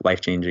said it's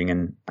life changing.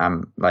 And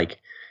I'm like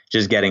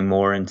just getting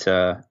more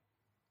into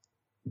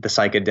the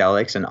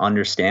psychedelics and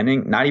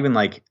understanding. Not even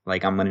like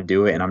I'm gonna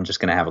do it and I'm just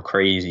gonna have a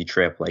crazy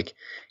trip. Like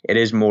it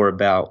is more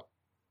about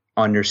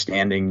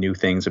understanding new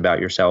things about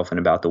yourself and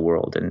about the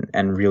world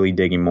and really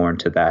digging more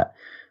into that.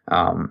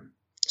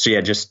 So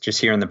yeah, just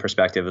hearing the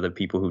perspective of the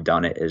people who've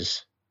done it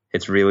is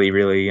it's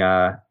really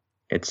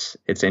it's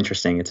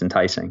interesting. It's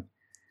enticing.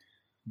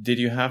 Did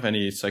you have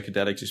any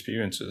psychedelic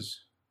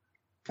experiences?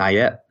 Not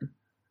yet.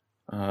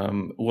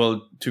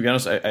 Well, to be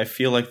honest, I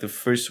feel like the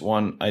first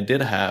one I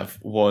did have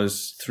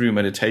was through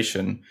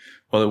meditation.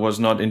 Well, it was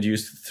not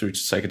induced through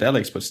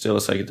psychedelics, but still a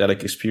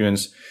psychedelic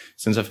experience.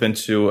 Since I've been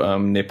to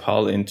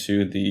Nepal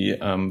into the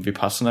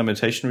Vipassana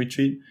meditation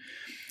retreat,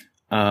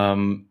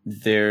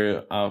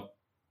 there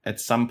at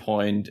some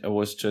point I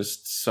was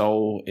just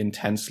so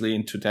intensely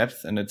into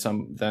depth, and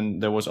then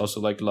there was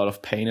also like a lot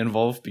of pain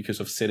involved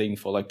because of sitting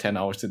for like 10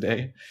 hours a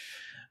day.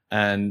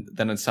 And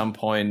then at some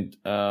point,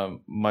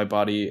 my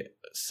body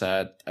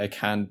said, I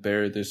can't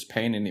bear this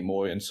pain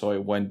anymore. And so I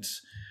went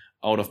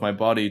out of my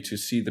body to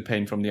see the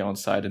pain from the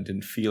outside and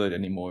didn't feel it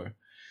anymore.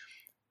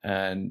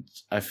 And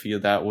I feel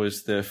that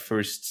was the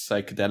first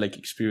psychedelic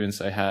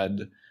experience I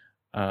had,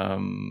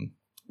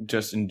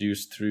 just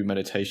induced through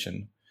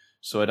meditation.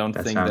 So I don't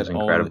That think sounds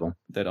incredible.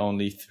 that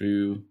only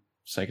through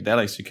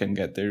psychedelics you can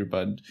get there,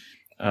 but,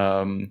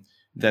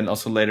 then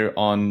also later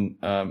on,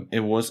 it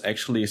was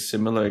actually a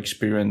similar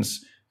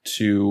experience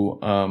to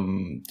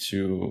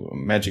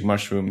magic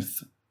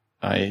mushrooms.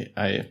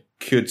 I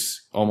could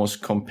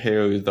almost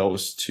compare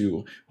those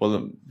two.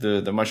 Well,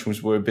 the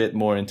mushrooms were a bit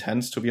more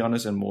intense, to be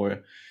honest, and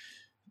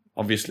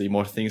obviously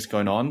more things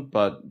going on,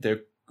 but they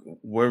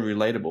were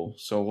relatable.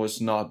 So it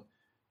was not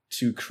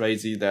too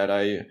crazy that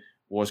I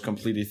was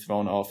completely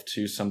thrown off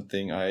to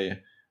something I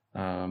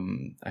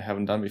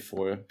haven't done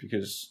before,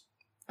 because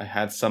I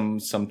had some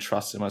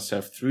trust in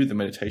myself through the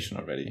meditation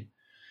already.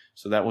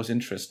 So that was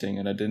interesting,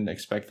 and I didn't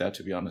expect that,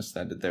 to be honest,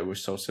 that they were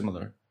so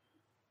similar.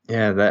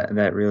 Yeah,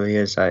 that really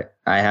is. I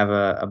have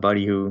a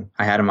buddy who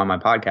I had him on my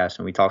podcast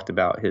and we talked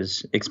about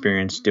his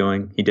experience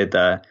he did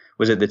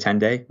was it the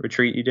 10-day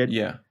retreat you did?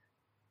 Yeah.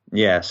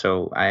 Yeah,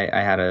 so I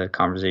had a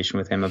conversation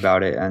with him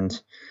about it and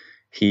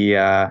he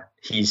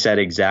said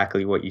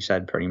exactly what you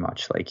said pretty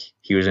much. Like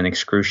he was in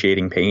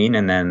excruciating pain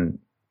and then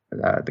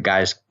the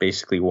guys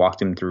basically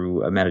walked him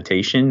through a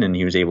meditation and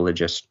he was able to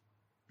just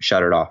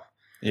shut it off.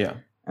 Yeah.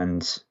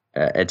 And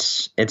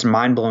it's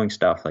mind-blowing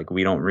stuff. Like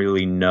we don't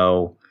really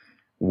know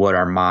what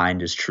our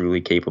mind is truly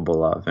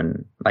capable of,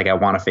 and like I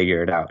want to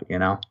figure it out, you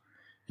know.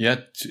 Yeah,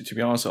 to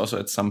be honest, also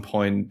at some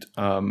point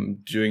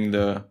during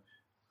the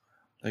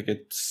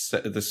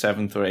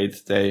seventh or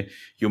eighth day,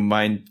 your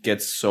mind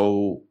gets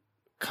so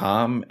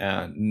calm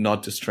and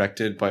not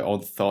distracted by all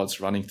the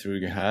thoughts running through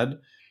your head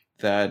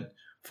that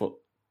for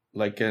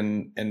like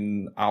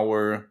an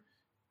hour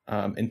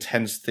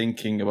intense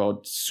thinking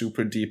about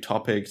super deep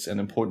topics and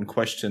important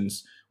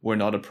questions were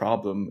not a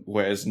problem.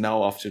 Whereas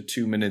now after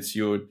 2 minutes,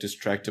 you're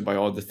distracted by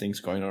all the things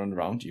going on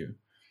around you.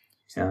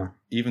 Yeah.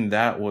 Even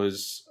that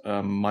was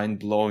mind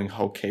blowing,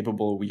 how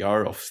capable we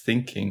are of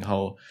thinking,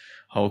 how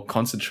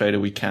concentrated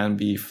we can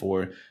be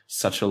for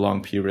such a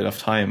long period of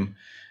time.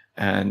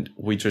 And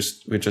we're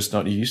just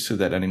not used to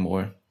that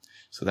anymore.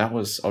 So that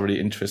was already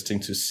interesting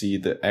to see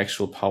the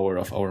actual power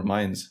of our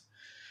minds.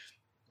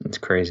 It's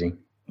crazy.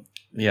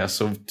 Yeah.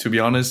 So to be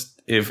honest,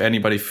 if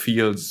anybody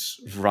feels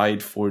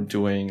right for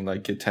doing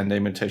like a 10-day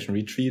meditation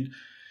retreat,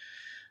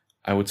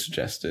 I would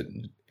suggest it.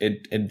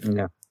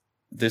 Yeah.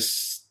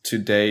 This to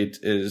date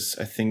is,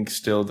 I think,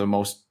 still the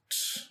most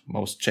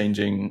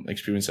changing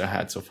experience I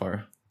had so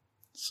far.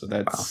 So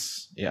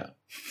that's, wow. Yeah.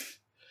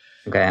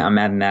 Okay. I'm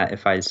adding that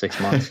if I had 6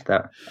 months.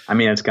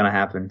 It's going to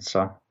happen.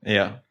 So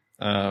yeah.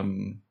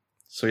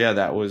 So yeah,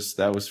 that was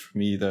for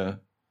me the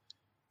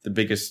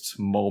biggest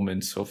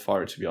moment so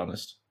far, to be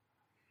honest.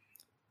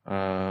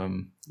 Yeah.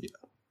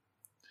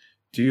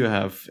 Do you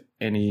have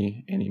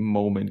any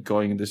moment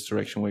going in this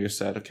direction where you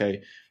said,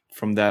 okay,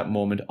 from that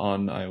moment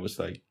on, I was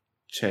like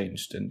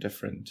changed and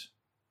different?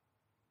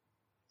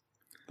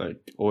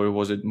 Like, or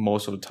was it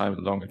most of the time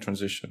a longer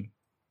transition?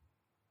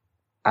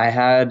 I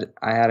had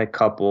a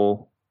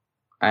couple.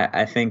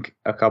 I think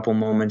a couple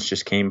moments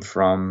just came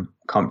from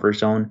comfort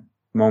zone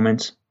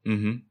moments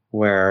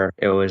where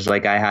it was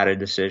like I had a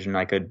decision.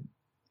 I could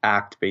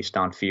act based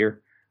on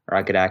fear or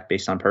I could act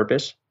based on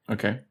purpose.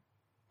 Okay.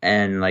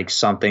 And like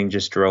something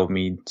just drove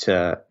me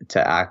to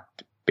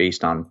act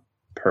based on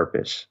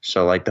purpose.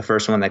 So like the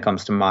first one that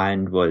comes to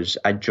mind was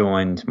I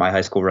joined my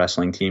high school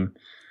wrestling team.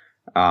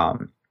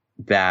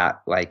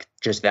 That like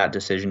just that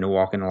decision to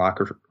walk in a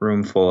locker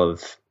room full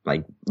of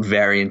like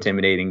very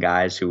intimidating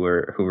guys who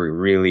were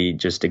really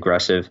just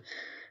aggressive.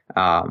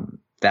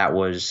 That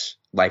was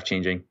life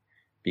changing.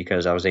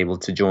 because I was able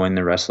to join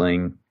the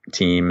wrestling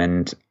team,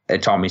 and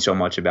it taught me so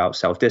much about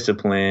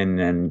self-discipline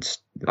and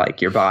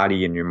like your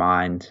body and your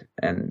mind.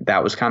 And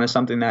that was kind of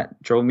something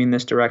that drove me in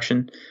this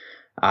direction.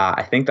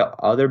 I think the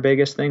other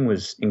biggest thing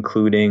was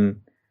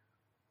including,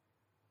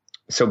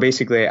 so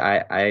basically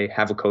I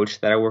have a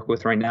coach that I work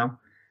with right now,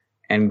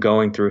 and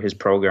going through his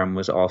program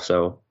was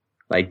also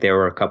like, there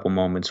were a couple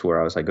moments where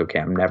I was like, okay,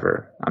 I'm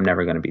never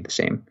going to be the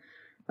same.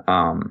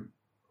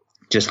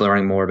 Just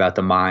learning more about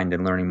the mind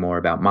and learning more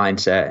about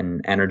mindset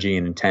and energy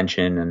and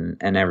intention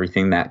and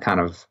everything that kind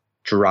of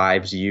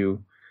drives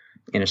you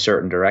in a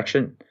certain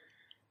direction.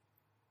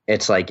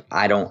 It's like,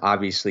 I don't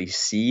obviously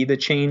see the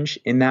change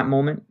in that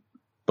moment,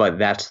 but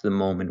that's the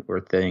moment where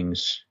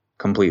things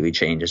completely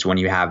change, is when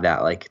you have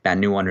that, like that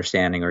new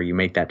understanding, or you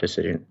make that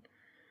decision.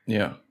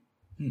 Yeah.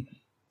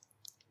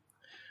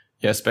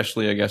 Yeah,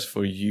 especially I guess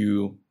for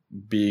you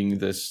being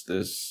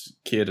this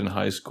kid in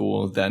high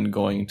school, then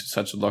going to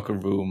such a locker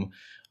room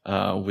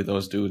with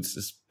those dudes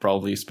is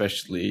probably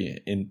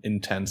especially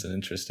intense and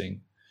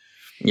interesting.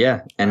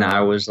 Yeah, and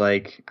I was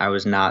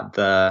not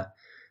the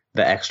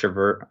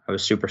extrovert. I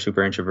was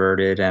super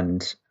introverted,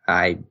 and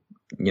I,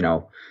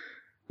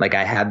 like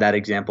I had that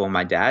example of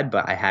my dad,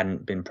 but I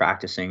hadn't been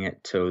practicing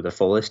it to the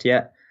fullest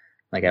yet.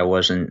 Like I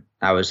was going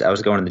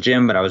to the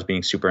gym, but I was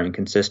being super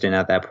inconsistent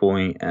at that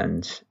point,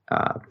 and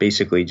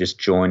basically just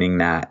joining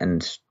that.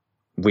 And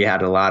we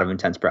had a lot of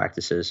intense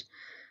practices.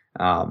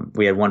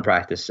 We had one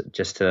practice,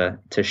 just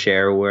to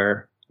share,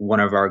 where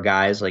one of our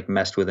guys like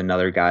messed with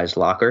another guy's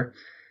locker,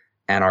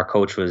 and our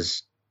coach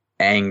was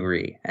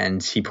angry,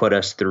 and he put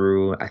us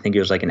through, I think it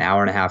was like an hour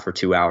and a half or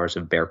 2 hours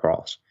of bear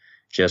crawls.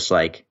 Just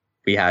like,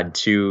 we had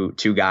two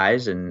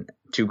guys and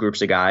two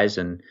groups of guys,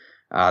 and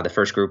the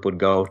first group would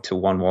go to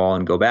one wall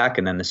and go back,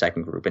 and then the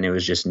second group, and it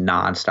was just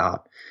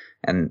nonstop.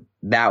 And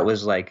that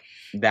was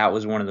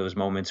one of those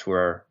moments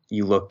where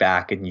you look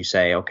back and you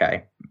say,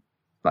 okay,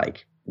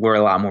 like we're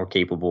a lot more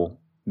capable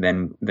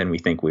than we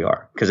think we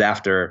are. Because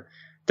after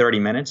 30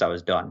 minutes, I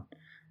was done.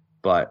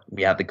 But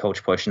we had the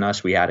coach pushing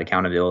us, we had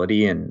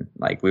accountability, and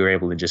like we were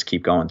able to just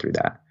keep going through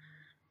that.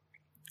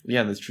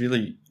 Yeah, that's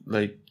really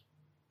like,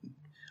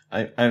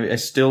 I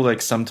still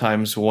like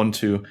sometimes want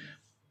to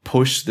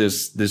push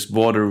this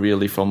border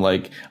really from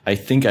like, I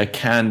think I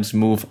can't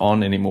move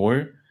on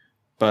anymore,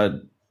 but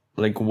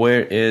like,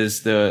 where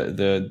is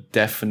the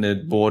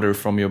definite border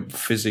from your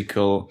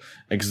physical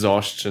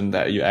exhaustion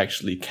that you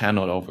actually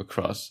cannot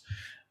overcross?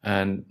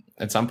 And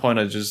at some point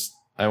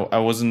I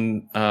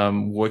wasn't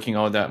working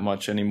out that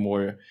much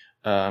anymore,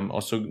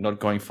 also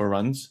not going for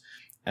runs.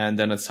 And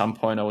then at some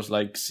point I was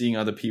like seeing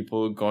other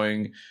people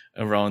going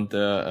around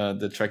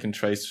the track and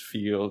trace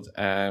field,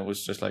 and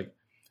was just like,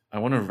 I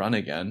want to run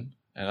again.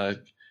 And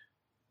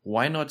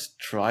why not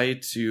try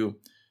to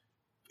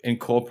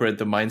incorporate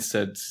the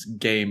mindset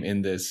game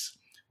in this?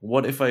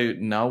 What if I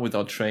now,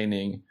 without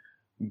training,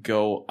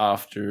 go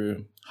after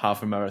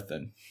half a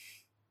marathon?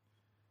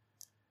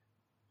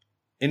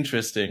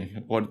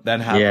 Interesting what then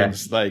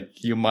happens. Yeah.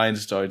 Like your mind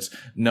starts,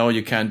 no,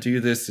 you can't do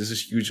this. This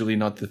is usually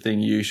not the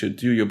thing you should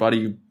do. Your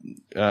body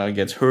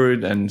gets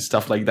hurt and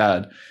stuff like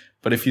that.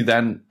 But if you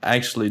then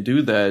actually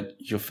do that,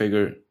 you'll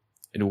figure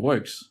it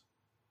works.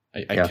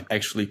 I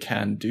actually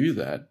can do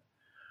that.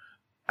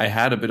 I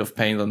had a bit of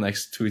pain the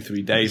next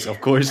 2-3 days,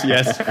 of course,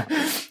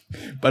 yes.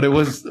 But it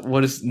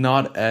was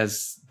not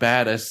as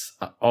bad as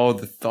all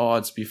the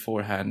thoughts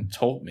beforehand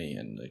told me.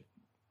 And like,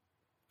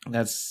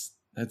 that's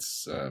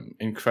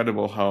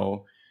incredible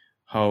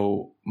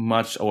how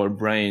much our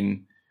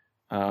brain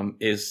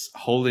is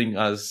holding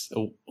us,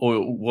 or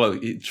well,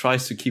 it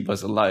tries to keep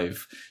us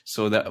alive.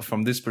 So that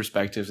from this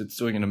perspective, it's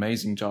doing an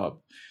amazing job,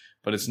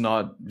 but it's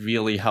not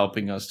really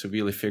helping us to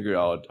really figure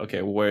out,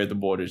 okay, where are the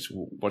borders?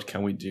 What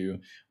can we do?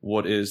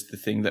 What is the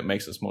thing that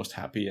makes us most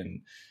happy?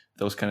 And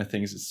those kind of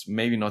things. It's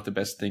maybe not the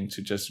best thing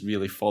to just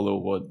really follow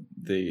what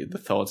the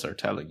thoughts are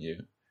telling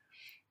you.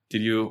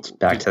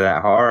 Back to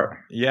that heart?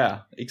 Yeah,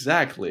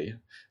 exactly.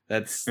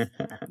 That's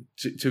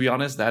to be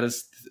honest, that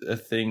is a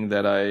thing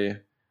that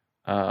I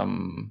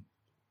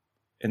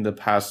in the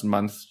past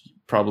month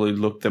probably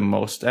looked the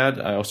most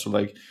at. I also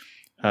like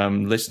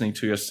listening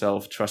to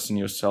yourself, trusting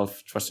your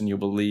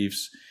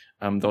beliefs.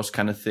 Those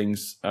kind of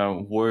things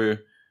were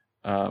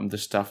the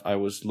stuff I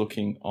was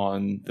looking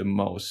on the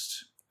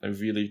most. I'm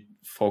really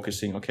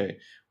focusing, okay,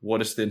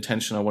 what is the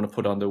intention I want to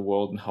put on the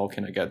world and how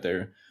can I get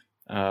there?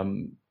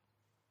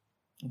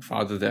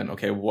 Rather than,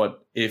 okay,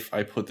 what if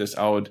I put this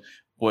out?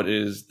 What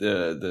is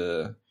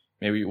the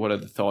maybe what are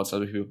the thoughts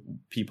other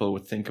people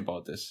would think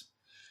about this?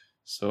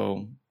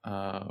 So,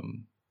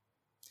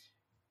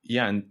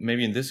 yeah, and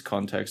maybe in this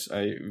context,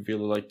 I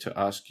really like to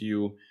ask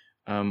you,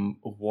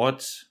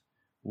 what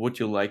would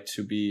you like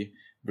to be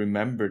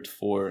remembered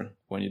for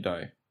when you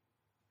die?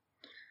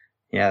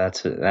 Yeah,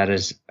 that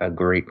is a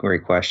great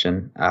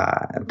question.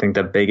 I think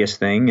the biggest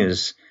thing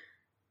is,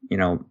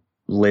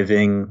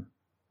 living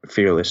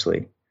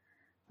fearlessly.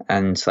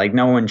 And it's like,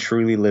 no one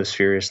truly lives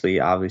fearlessly,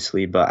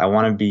 obviously, but I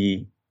want to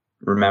be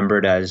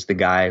remembered as the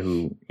guy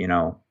who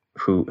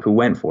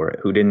went for it,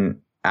 who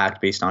didn't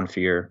act based on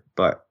fear,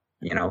 but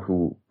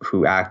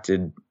who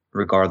acted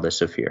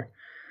regardless of fear.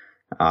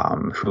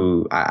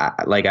 Who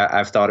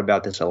I've thought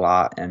about this a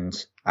lot, and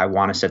I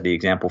want to set the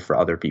example for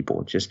other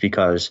people, just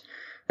because,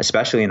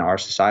 especially in our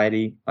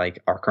society,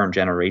 like our current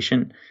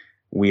generation,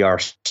 we are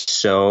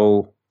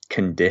so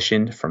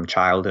conditioned from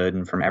childhood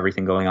and from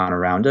everything going on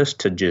around us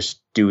to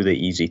just do the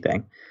easy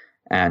thing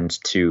and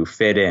to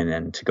fit in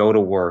and to go to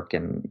work,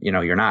 and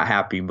you're not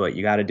happy, but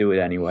you got to do it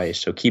anyway,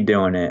 so keep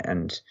doing it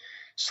and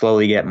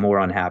slowly get more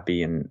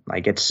unhappy. And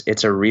like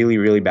it's a really,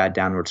 really bad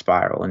downward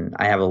spiral, and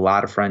I have a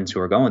lot of friends who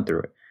are going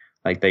through it.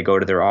 Like they go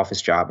to their office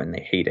job and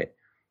they hate it,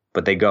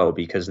 but they go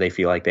because they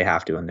feel like they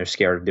have to, and they're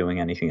scared of doing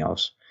anything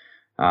else.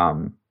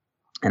 And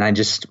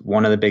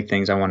one of the big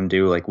things I want to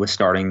do, like with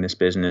starting this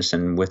business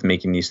and with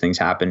making these things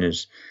happen,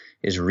 is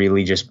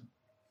really just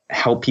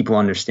help people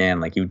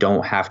understand, like, you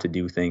don't have to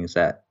do things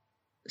that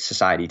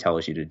society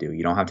tells you to do.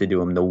 You don't have to do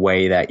them the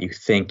way that you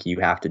think you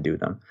have to do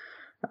them.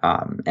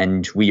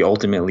 And we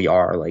ultimately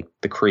are like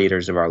the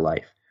creators of our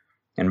life.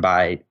 And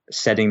by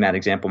setting that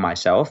example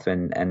myself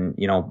and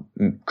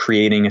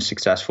creating a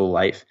successful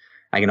life,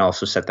 I can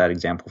also set that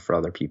example for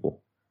other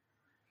people.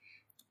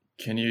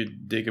 Can you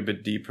dig a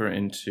bit deeper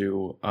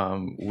into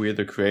we're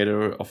the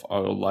creator of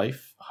our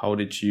life? How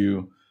did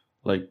you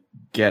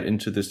get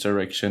into this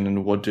direction,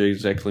 and what do you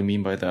exactly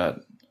mean by that?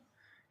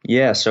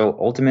 Yeah, so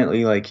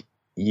ultimately, like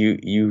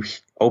you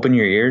open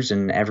your ears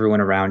and everyone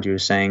around you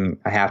is saying,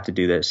 I have to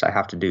do this, I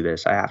have to do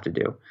this, I have to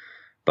do.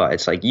 But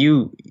it's like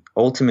you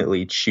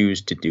ultimately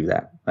choose to do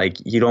that. Like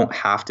you don't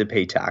have to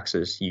pay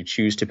taxes. You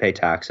choose to pay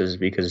taxes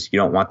because you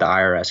don't want the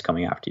IRS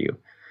coming after you.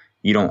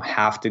 You don't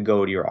have to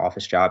go to your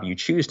office job. You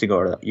choose to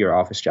go to your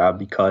office job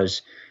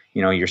because,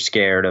 you're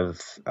scared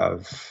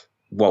of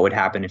what would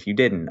happen if you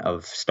didn't,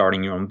 of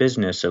starting your own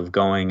business, of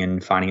going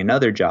and finding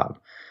another job.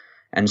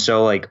 And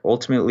so like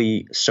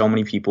ultimately so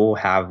many people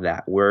have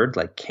that word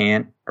like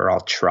can't, or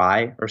I'll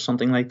try, or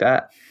something like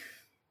that.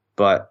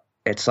 But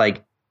it's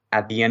like,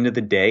 at the end of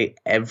the day,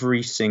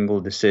 every single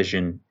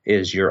decision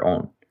is your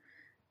own.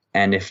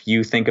 And if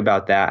you think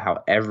about that,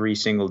 how every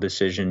single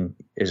decision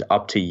is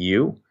up to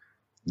you,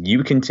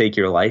 you can take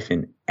your life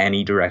in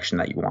any direction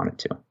that you want it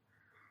to.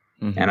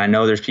 Mm-hmm. And I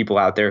know there's people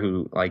out there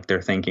who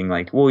they're thinking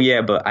like, well,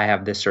 yeah, but I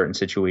have this certain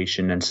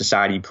situation and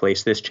society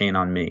placed this chain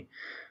on me.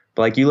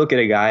 But like you look at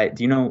a guy,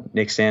 do you know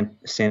Nick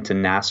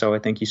Santanasso? I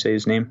think you say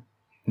his name.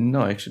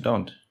 No, I actually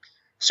don't.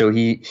 So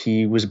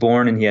he was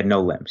born and he had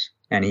no limbs,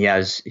 and he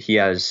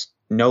has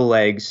no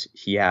legs.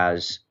 He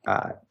has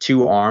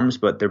 2 arms,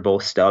 but they're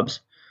both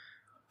stubs.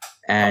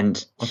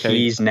 And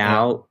he's a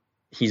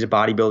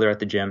bodybuilder at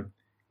the gym.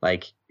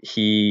 Like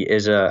he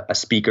is a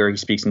speaker. He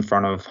speaks in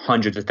front of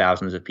hundreds of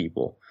thousands of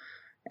people.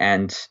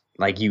 And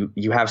like you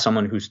have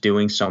someone who's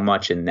doing so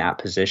much in that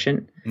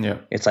position. Yeah.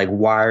 It's like,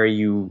 why are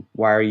you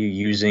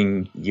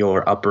using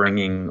your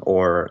upbringing,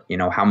 or,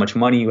 how much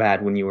money you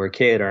had when you were a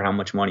kid, or how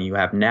much money you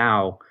have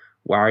now?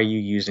 Why are you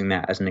using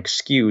that as an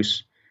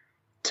excuse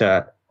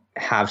to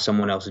have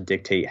someone else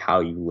dictate how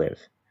you live?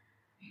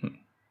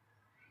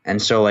 And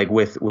so like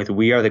with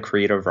we are the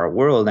creator of our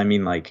world, I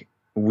mean, like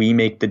we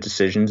make the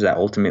decisions that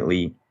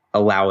ultimately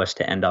allow us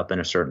to end up in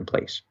a certain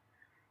place.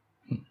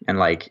 And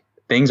like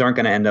things aren't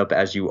going to end up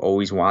as you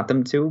always want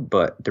them to,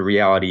 but the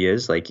reality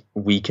is like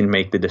we can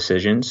make the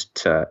decisions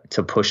to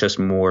push us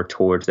more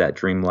towards that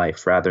dream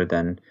life, rather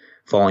than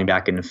falling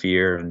back into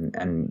fear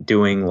and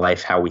doing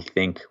life how we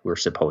think we're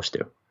supposed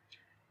to.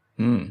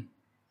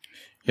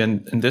 Yeah,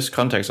 and in this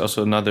context,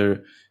 also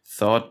another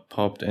thought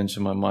popped into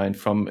my mind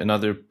from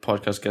another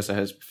podcast guest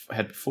I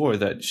had before,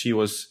 that she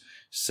was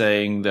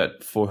saying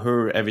that for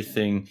her,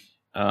 everything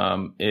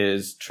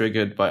is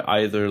triggered by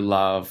either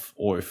love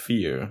or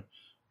fear.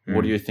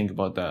 What do you think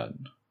about that?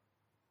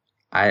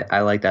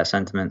 I like that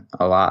sentiment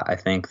a lot. I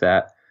think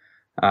that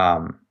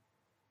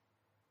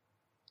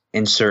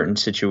in certain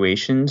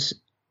situations,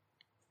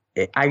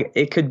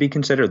 it could be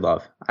considered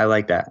love. I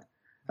like that.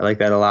 I like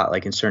that a lot.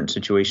 Like in certain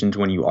situations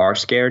when you are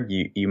scared,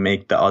 you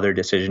make the other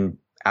decision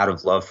out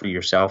of love for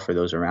yourself or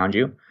those around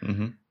you.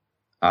 Mm-hmm.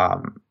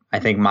 I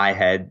think my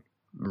head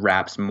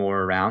wraps more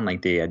around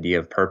like the idea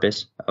of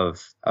purpose,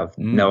 of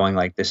knowing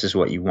like this is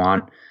what you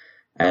want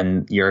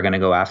and you're going to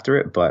go after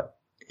it. But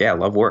yeah,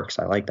 love works.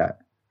 I like that.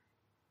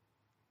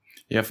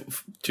 Yeah,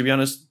 to be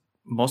honest,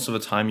 most of the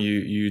time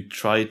you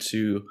try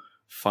to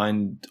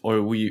find,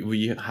 or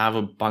we have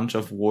a bunch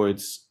of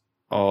words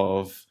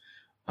of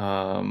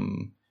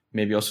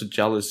maybe also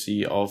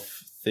jealousy, of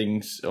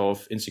things,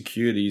 of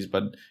insecurities,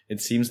 but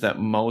it seems that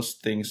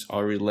most things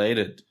are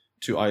related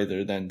to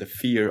either then the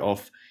fear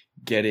of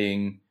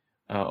getting,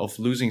 of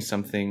losing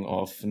something,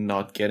 of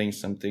not getting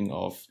something,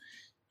 of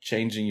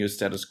changing your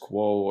status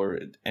quo, or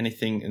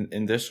anything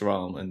in this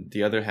realm. And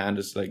the other hand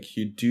is like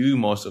you do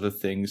most of the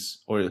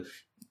things, or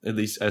at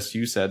least as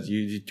you said,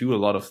 you do a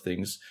lot of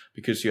things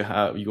because you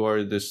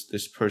are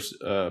this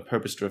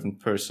purpose-driven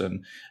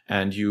person,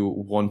 and you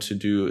want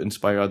to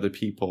inspire other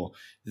people.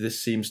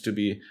 This seems to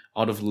be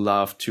out of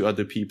love to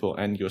other people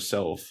and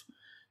yourself.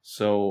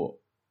 So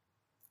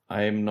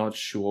I'm not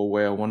sure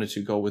where I wanted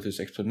to go with this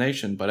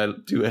explanation, but I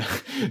do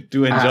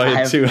do enjoy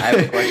it too. I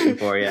have a question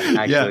for you.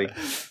 Actually,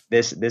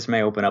 Yeah, this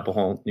may open up a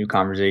whole new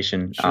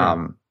conversation.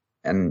 sure.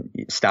 And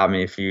stop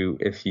me if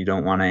you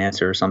don't want to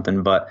answer or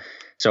something. But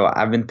so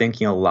I've been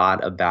thinking a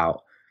lot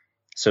about.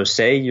 So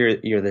say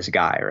you're this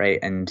guy, right?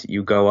 And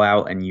you go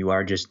out and you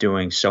are just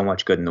doing so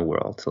much good in the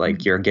world.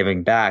 Like you're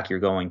giving back, you're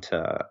going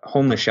to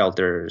homeless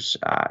shelters,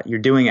 you're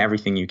doing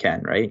everything you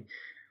can, right?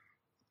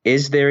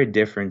 Is there a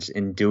difference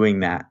in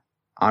doing that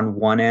on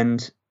one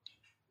end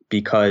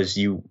because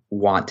you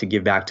want to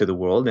give back to the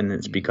world and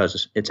it's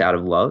because it's out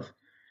of love,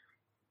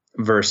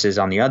 versus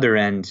on the other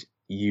end,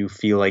 you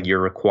feel like you're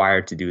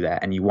required to do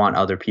that and you want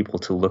other people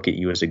to look at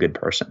you as a good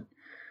person?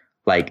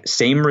 Like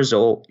same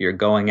result, you're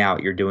going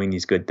out, you're doing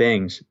these good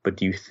things, but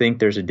do you think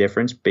there's a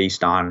difference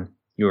based on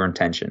your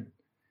intention?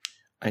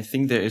 I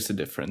think there is a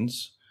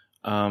difference,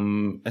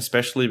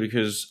 especially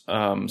because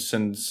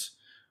since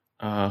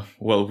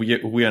well,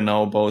 we are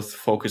now both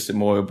focused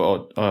more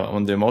about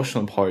on the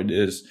emotional part,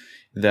 is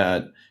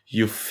that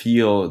you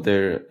feel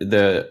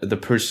the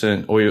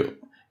person, or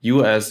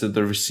you as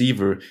the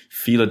receiver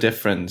feel a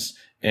difference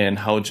in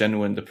how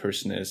genuine the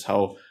person is,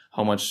 how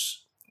much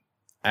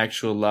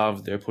actual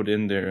love they're put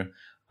in there.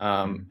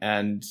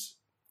 And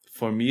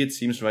for me, it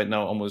seems right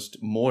now almost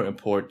more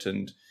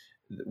important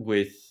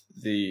with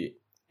the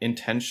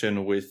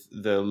intention, with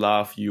the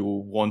love you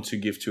want to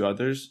give to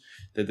others,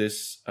 that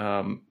this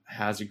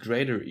has a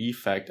greater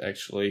effect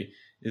actually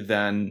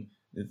than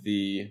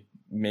the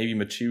maybe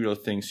material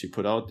things you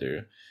put out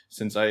there.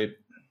 Since I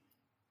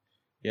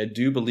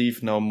do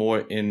believe now more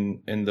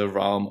in the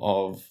realm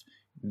of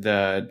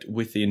that,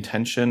 with the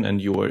intention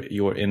and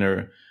your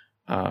inner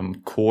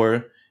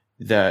core,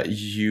 that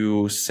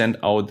you send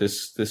out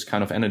this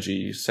kind of energy,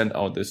 you send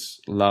out this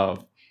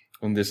love,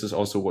 and this is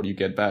also what you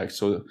get back.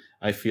 So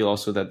I feel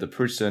also that the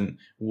person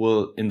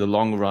will in the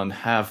long run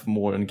have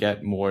more and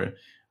get more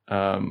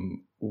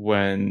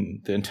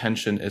when the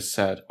intention is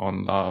set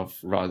on love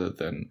rather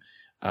than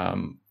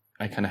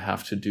I kind of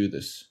have to do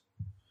this.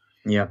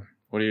 Yeah.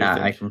 What do you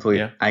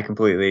think? I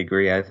completely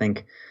agree. I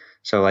think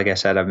so. Like I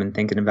said, I've been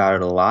thinking about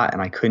it a lot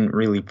and I couldn't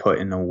really put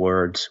into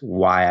words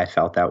why I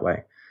felt that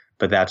way.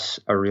 But that's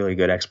a really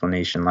good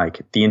explanation.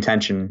 Like the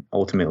intention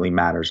ultimately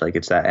matters. Like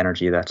it's that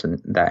energy that's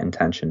in that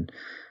intention.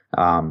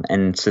 And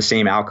it's the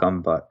same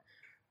outcome, but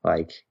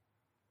like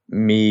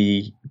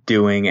me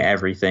doing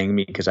everything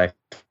because I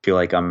feel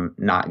like I'm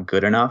not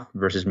good enough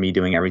versus me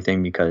doing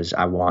everything because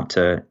I want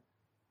to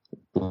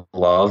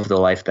love the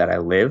life that I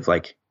live.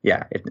 Like,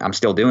 yeah, I'm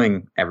still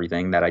doing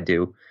everything that I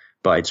do,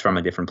 but it's from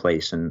a different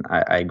place. And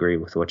I agree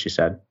with what you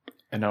said.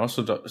 And I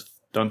also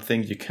don't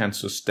think you can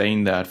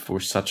sustain that for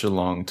such a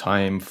long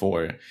time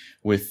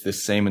with the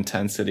same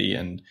intensity.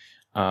 And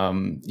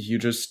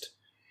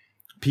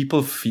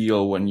people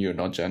feel when you're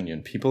not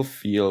genuine. People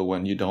feel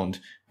when you don't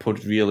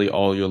put really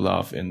all your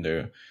love in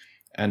there.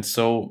 And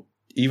so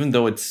even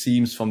though it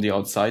seems from the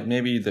outside,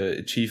 maybe the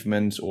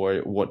achievements or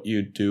what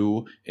you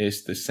do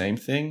is the same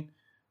thing,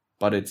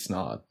 but it's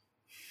not.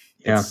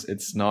 Yeah.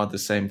 It's not the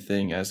same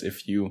thing as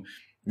if you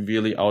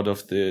really out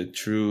of the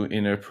true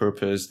inner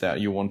purpose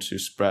that you want to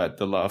spread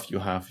the love you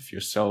have of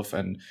yourself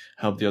and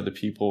help the other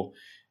people.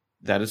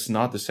 That is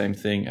not the same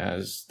thing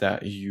as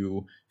that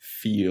you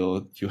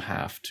feel you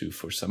have to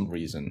for some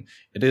reason.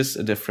 It's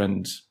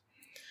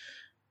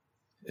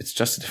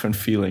just a different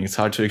feeling. It's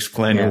hard to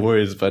explain in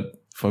words, but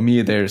for me,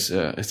 it's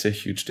a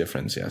huge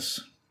difference.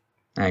 Yes.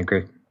 I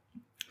agree.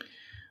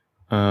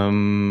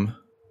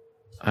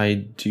 I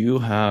do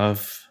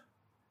have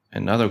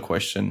another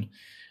question,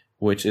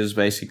 which is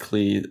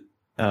basically,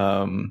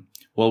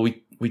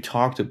 we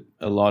talked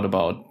a lot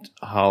about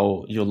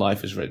how your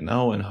life is right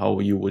now and how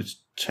you would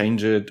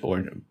change it,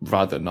 or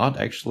rather not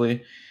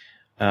actually.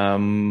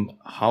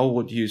 How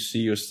would you see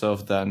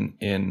yourself then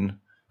in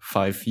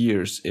 5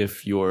 years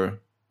if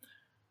your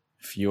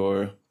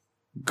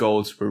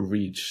goals were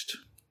reached,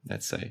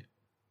 let's say?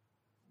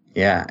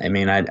 Yeah, I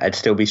mean, I'd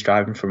still be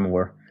striving for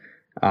more.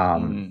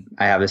 I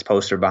have this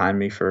poster behind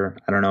me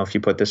I don't know if you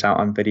put this out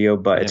on video,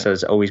 but it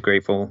says always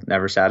grateful,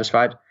 never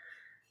satisfied.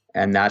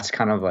 And that's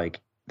kind of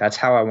like, that's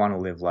how I want to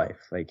live life.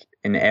 Like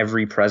in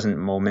every present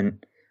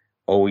moment,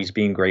 always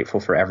being grateful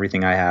for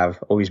everything I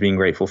have, always being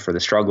grateful for the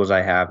struggles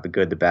I have, the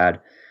good, the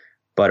bad,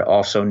 but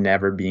also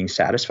never being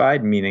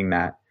satisfied, meaning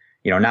that,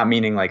 not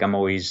meaning like I'm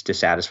always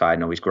dissatisfied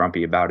and always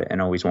grumpy about it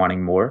and always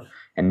wanting more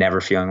and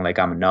never feeling like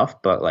I'm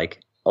enough, but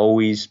like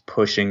always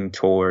pushing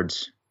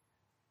towards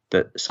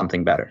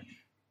something better.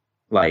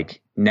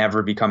 Like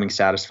never becoming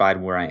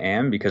satisfied where I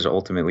am, because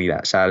ultimately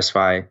that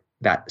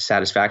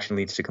satisfaction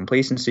leads to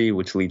complacency,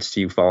 which leads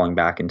to you falling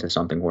back into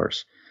something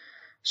worse.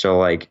 So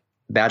like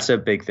that's a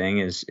big thing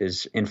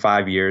is in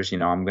 5 years,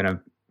 I'm going to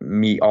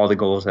meet all the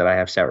goals that I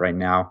have set right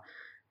now,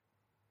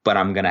 but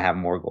I'm going to have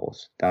more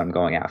goals that I'm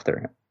going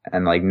after,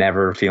 and like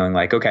never feeling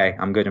like, okay,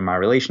 I'm good in my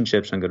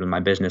relationships, I'm good with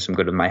my business, I'm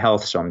good with my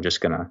health. So I'm going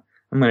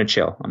to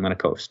chill. I'm going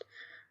to coast.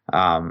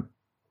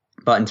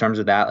 But in terms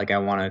of that, like I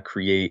want to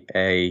create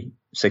a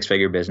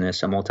 6-figure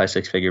business, a multi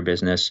 6-figure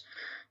business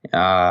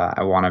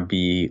I want to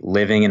be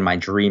living in my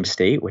dream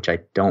state, which I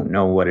don't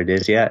know what it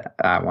is yet.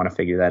 I want to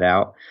figure that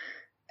out.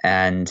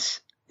 And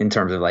in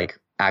terms of like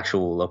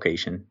actual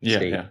location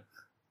state.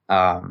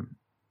 Yeah.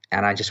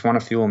 And I just want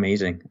to feel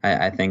amazing.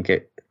 I think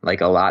it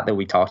like a lot that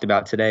we talked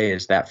about today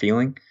is that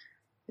feeling.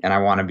 And I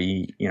want to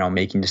be,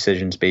 making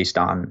decisions based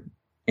on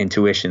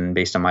intuition,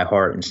 based on my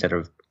heart instead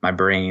of my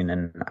brain.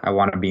 And I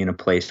want to be in a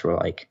place where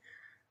like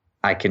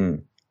I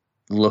can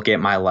look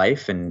at my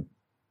life and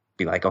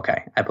be like,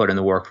 okay, I put in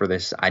the work for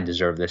this. I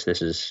deserve this.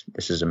 This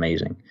is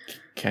amazing.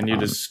 Can you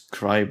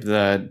describe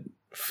that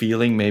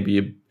feeling?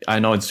 Maybe I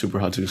know it's super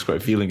hard to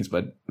describe feelings,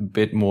 but a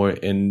bit more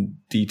in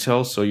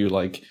detail. So you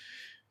like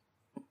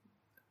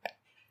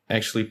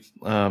actually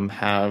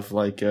have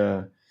like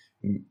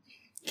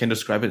can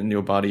describe it in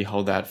your body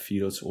how that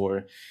feels,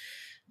 or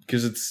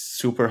because it's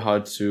super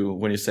hard to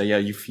when you say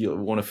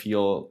want to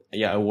feel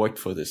I worked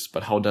for this,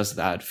 but how does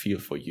that feel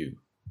for you?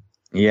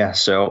 Yeah.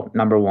 So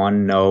number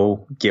one,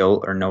 no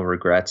guilt or no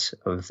regrets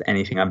of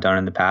anything I've done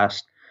in the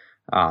past.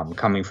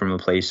 Coming from a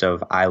place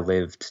of I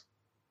lived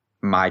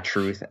my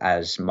truth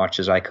as much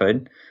as I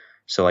could.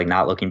 So like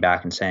not looking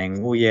back and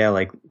saying, well, yeah,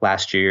 like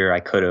last year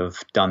I could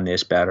have done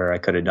this better. I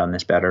could have done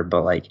this better.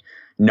 But like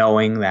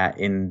knowing that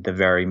in the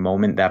very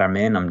moment that I'm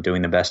in, I'm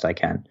doing the best I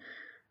can.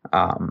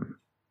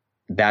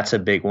 That's a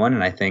big one.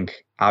 And I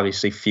think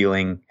obviously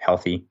feeling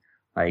healthy,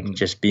 like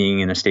just being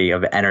in a state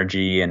of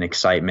energy and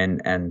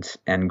excitement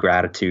and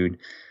gratitude.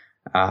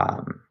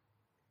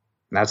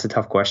 That's a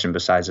tough question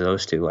besides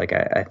those two. Like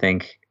I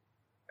think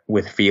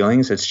with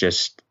feelings, it's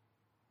just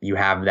you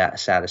have that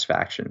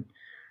satisfaction,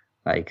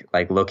 like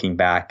looking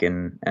back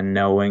and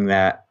knowing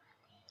that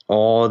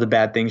all the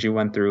bad things you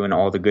went through and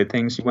all the good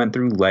things you went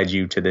through led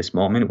you to this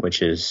moment,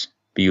 which is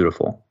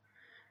beautiful.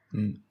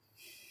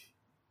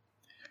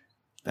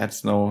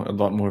 That's a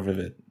lot more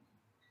vivid.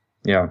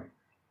 Yeah.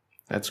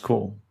 That's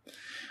cool.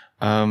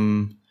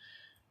 Then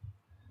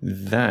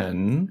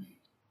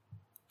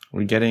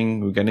we're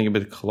getting a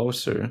bit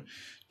closer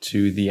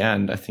to the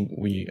end. I think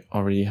we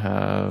already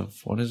have,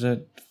 what is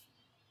it?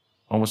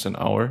 Almost an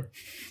hour.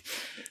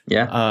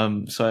 Yeah.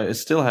 So I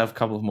still have a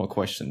couple of more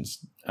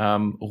questions.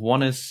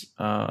 One is,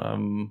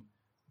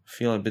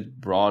 feel a bit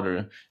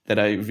broader that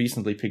I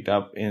recently picked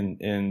up in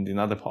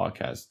another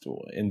podcast,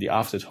 in the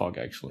After Talk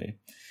actually.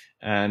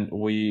 And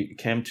we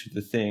came to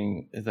the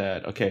thing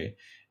that, okay,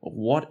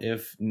 what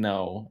if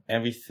now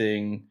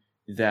everything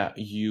that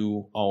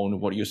you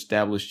own, what you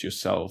established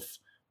yourself,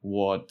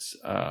 what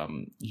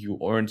you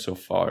earned so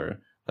far,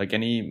 like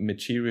any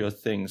material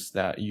things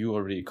that you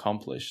already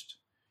accomplished,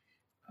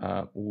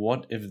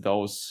 what if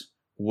those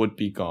would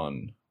be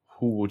gone?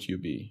 Who would you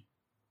be?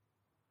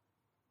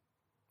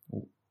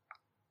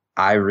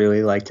 I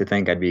really like to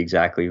think I'd be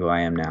exactly who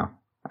I am now.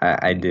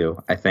 I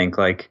do. I think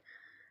like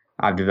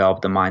I've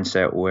developed a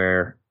mindset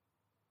where,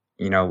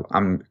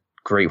 I'm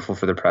grateful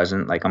for the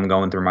present. Like I'm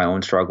going through my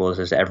own struggles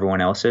as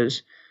everyone else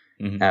is.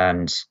 Mm-hmm.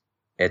 And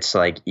it's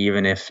like,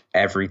 even if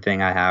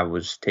everything I have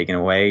was taken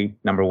away,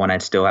 number one,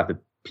 I'd still have the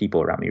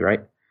people around me,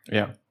 right?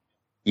 Yeah.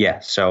 Yeah.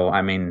 So,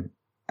 I mean,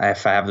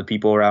 if I have the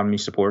people around me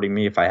supporting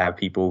me, if I have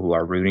people who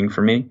are rooting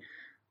for me,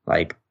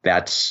 like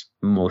that's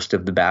most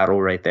of the battle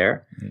right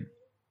there. Mm-hmm.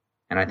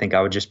 And I think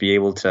I would just be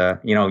able to,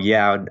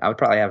 I would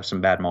probably have some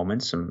bad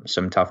moments,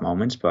 some tough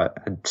moments, but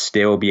I'd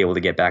still be able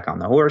to get back on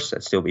the horse.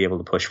 I'd still be able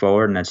to push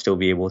forward, and I'd still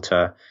be able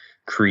to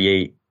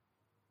create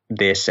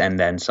this and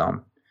then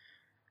some.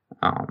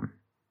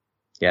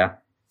 Yeah.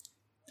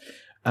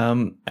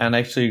 And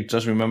actually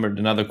just remembered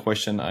another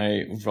question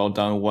I wrote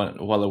down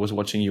while I was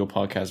watching your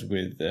podcast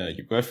with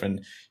your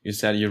girlfriend. You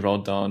said you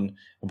wrote down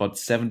about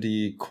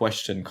 70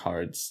 question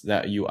cards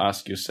that you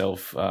ask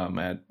yourself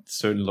at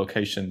certain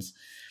locations.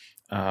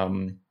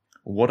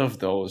 What of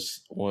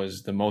those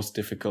was the most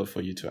difficult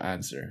for you to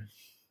answer?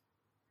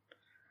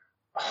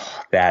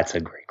 Oh, that's a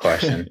great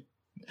question.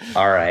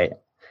 All right.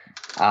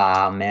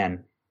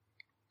 Man.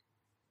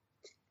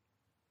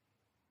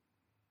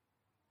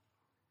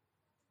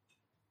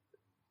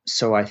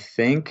 So I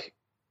think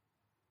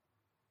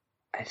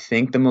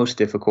the most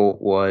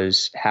difficult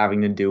was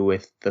having to do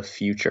with the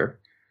future.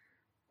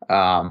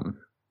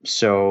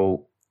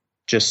 So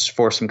just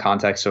for some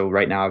context, so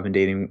right now I've been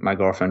dating my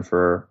girlfriend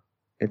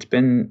it's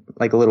been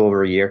like a little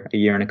over a year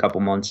and a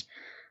couple months.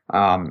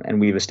 And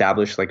we've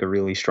established like a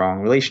really strong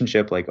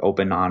relationship, like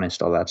open,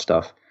 honest, all that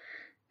stuff.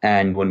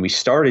 And when we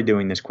started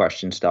doing this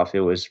question stuff,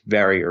 it was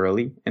very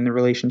early in the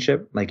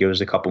relationship. Like it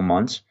was a couple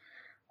months.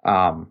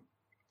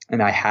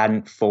 And I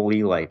hadn't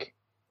fully like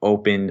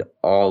opened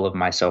all of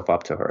myself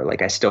up to her.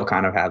 Like I still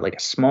kind of had like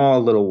a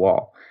small little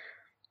wall.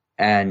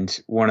 And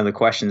one of the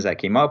questions that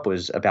came up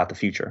was about the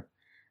future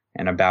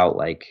and about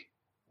like,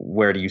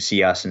 where do you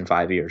see us in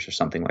 5 years or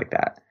something like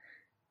that?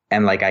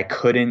 And like, I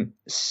couldn't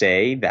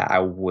say that I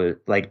would,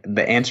 like,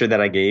 the answer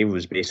that I gave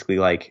was basically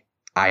like,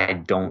 I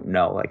don't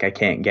know. Like, I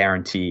can't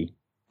guarantee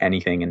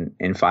anything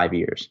in 5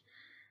 years.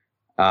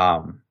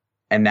 And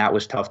that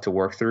was tough to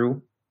work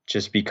through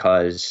just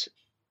because,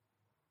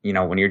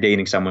 when you're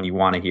dating someone, you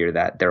want to hear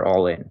that they're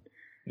all in.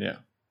 Yeah.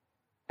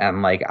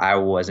 And like I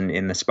wasn't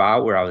in the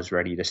spot where I was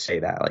ready to say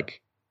that.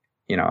 Like,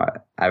 you know,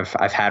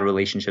 I've had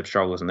relationship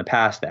struggles in the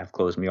past that have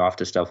closed me off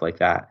to stuff like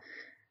that.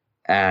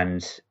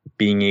 And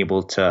being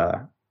able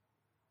to,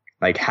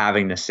 like,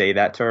 having to say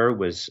that to her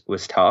was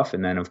tough.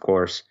 And then of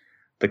course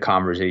the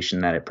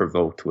conversation that it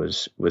provoked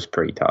was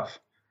pretty tough.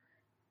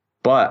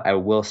 But I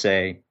will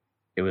say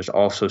it was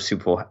also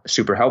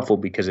super helpful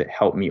because it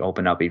helped me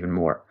open up even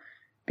more.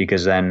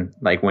 Because then,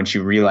 like, once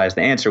you realize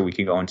the answer, we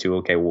can go into,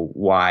 okay, well,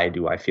 why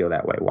do I feel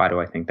that way? Why do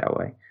I think that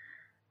way?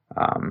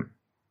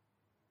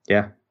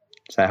 Yeah.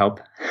 Does that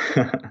help?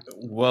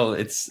 Well,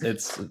 it's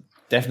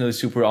definitely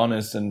super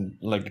honest, and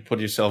like you put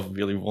yourself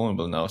really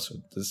vulnerable now. So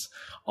it's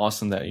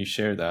awesome that you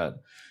share that,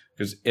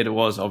 because it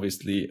was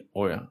obviously,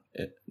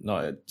 it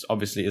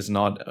obviously is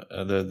not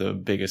the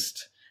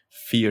biggest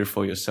fear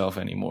for yourself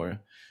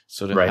anymore.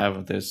 So to Right.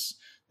 have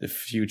the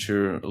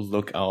future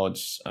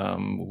lookouts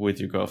with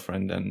your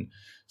girlfriend, and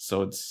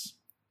so it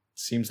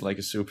seems like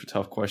a super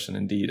tough question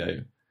indeed.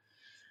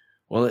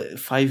 Well,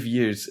 5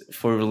 years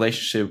for a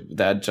relationship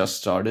that just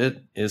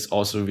started is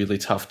also really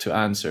tough to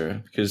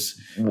answer, because.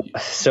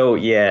 So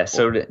yeah,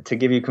 so to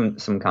give you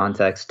some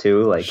context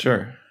too, like,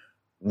 Sure.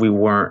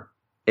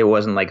 It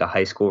wasn't like a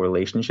high school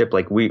relationship.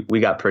 Like we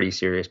got pretty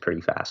serious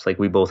pretty fast. Like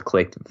we both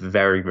clicked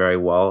very, very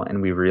well,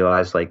 and we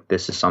realized like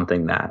this is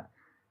something that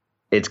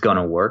it's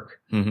gonna work.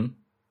 Mm-hmm.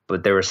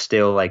 But there was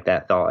still like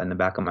that thought in the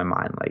back of my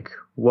mind, like,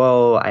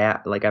 well,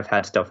 I've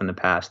had stuff in the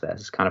past that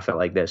has kind of felt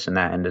like this, and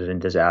that ended in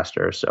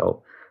disaster.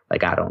 So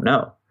like, I don't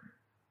know.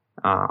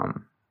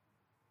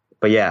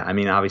 But yeah, I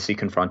mean, obviously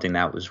confronting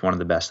that was one of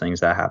the best things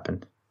that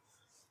happened.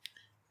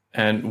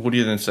 And would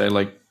you then say,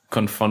 like,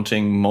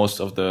 confronting most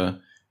of the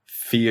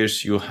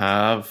fears you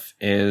have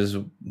is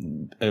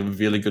a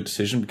really good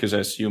decision? Because I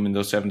assume in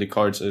those 70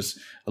 cards is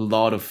a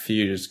lot of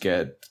fears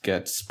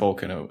get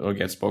spoken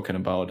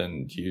about,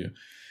 and you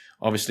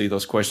obviously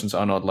those questions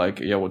are not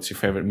like, yeah, what's your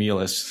favorite meal,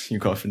 as your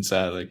girlfriend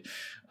said. Like,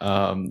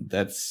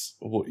 that's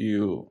what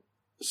you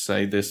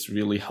say. This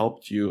really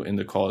helped you in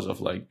the cause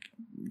of like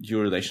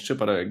your relationship,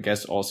 but I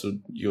guess also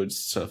your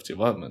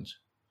self-development.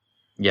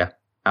 Yeah,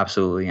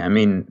 absolutely. I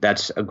mean,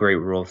 that's a great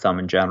rule of thumb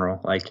in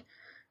general. Like,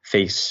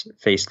 face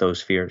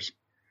those fears,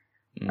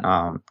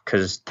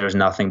 because there's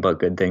nothing but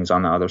good things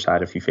on the other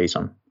side if you face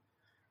them.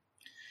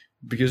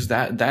 Because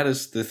that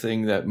is the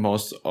thing that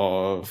most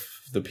of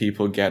the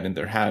people get in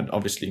their head,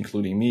 obviously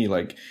including me.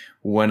 Like,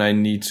 when I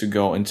need to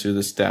go into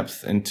this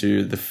depth,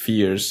 into the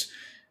fears,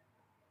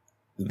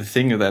 the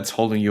thing that's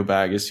holding you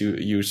back is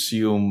you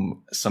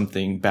assume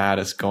something bad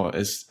is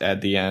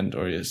at the end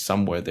or is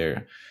somewhere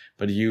there,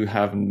 but you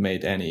haven't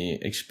made any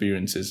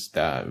experiences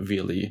that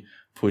really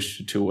push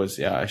you towards,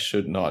 yeah, I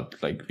should not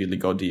like really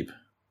go deep.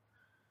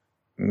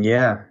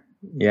 Yeah.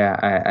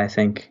 I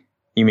think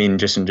you mean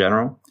just in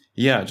general.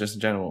 Yeah, just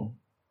in general.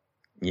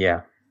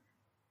 Yeah.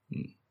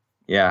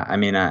 Yeah. I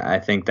mean, I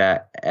think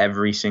that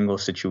every single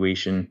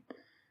situation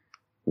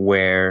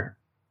where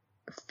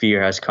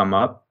fear has come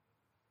up,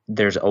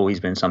 there's always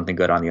been something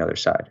good on the other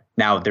side.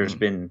 Now, there's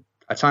been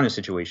a ton of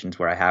situations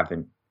where I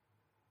haven't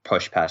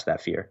pushed past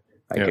that fear,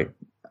 like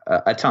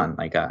a ton.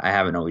 Like I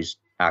haven't always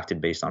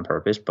acted based on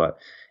purpose, but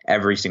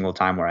every single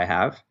time where I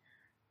have,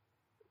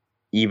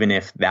 even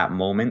if that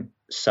moment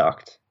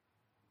sucked,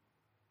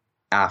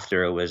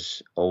 after it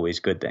was always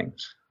good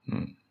things.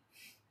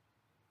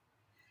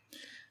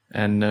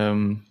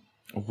 And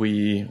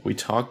we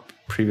talked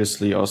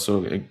previously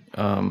also,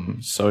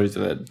 sorry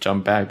to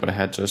jump back, but I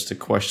had just a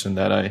question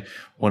that I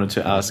wanted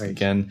to ask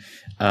again.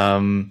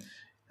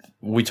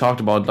 We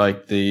talked about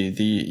like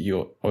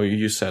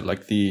you said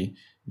like the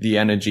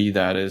energy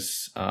that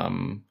is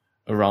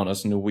around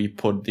us, and we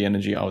put the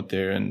energy out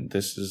there, and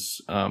this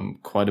is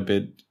quite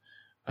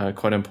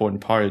an important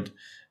part.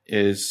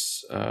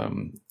 Is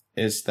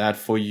that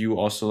for you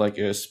also like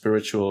a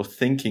spiritual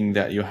thinking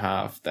that you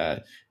have,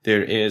 that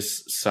there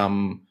is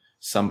some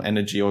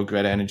energy or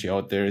greater energy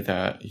out there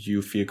that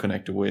you feel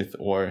connected with,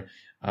 or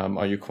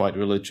are you quite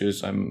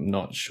religious? I'm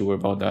not sure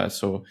about that.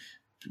 So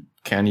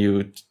can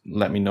you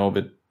let me know a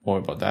bit more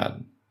about that?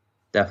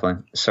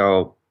 Definitely.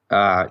 So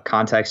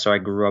context. So I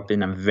grew up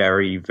in a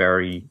very,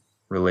 very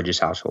religious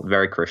household,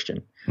 very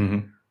Christian.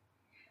 Mm-hmm.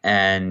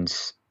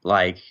 And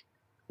like,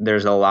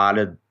 there's a lot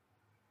of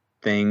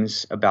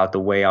things about the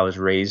way I was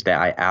raised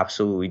that I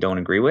absolutely don't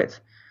agree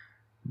with,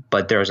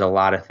 but there's a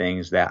lot of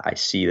things that I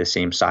see the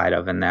same side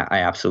of and that I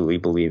absolutely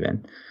believe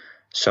in.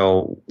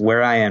 So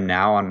where I am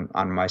now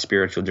on my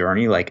spiritual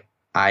journey, like,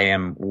 I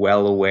am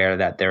well aware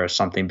that there is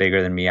something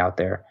bigger than me out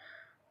there.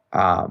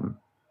 And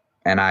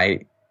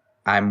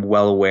I'm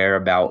well aware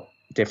about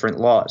different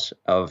laws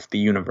of the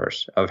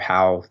universe, of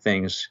how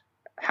things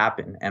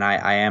happen. And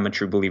I am a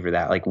true believer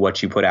that like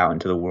what you put out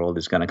into the world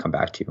is going to come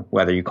back to you,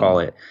 whether you call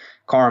it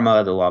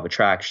karma, the law of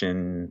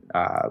attraction,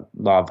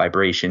 law of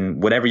vibration,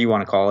 whatever you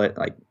want to call it.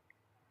 Like,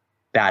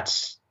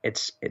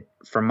 it's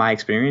from my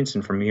experience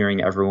and from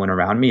hearing everyone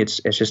around me,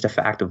 it's just a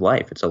fact of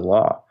life. It's a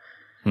law.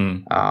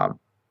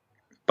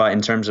 But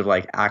in terms of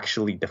like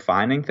actually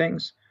defining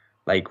things,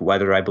 like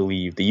whether I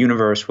believe the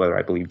universe, whether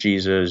I believe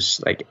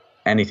Jesus, like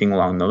anything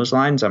along those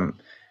lines,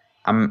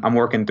 I'm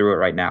working through it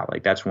right now.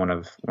 Like that's one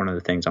of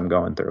the things I'm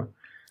going through.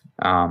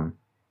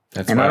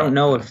 That's And why.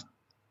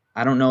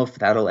 I don't know if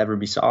that'll ever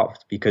be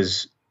solved,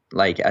 because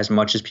like as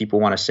much as people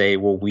want to say,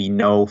 well, we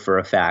know for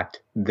a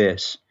fact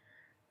this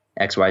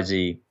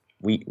XYZ,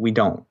 we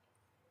don't.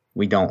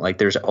 We don't. Like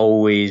there's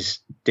always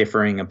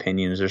differing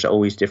opinions, there's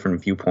always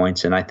different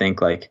viewpoints, and I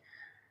think like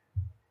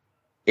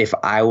if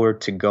I were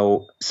to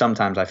go,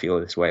 sometimes I feel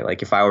this way,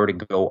 like if I were to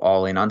go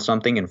all in on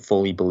something and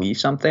fully believe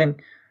something,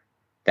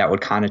 that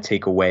would kind of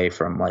take away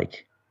from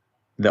like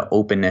the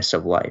openness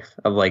of life,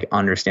 of like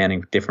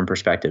understanding different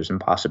perspectives and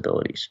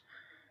possibilities.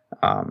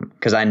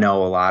 Because I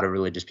know a lot of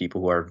religious people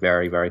who are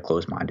very, very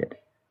close-minded,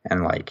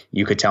 and like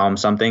you could tell them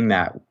something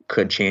that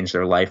could change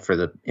their life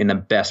in the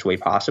best way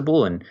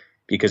possible, and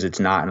because it's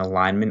not in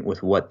alignment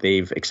with what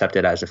they've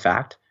accepted as a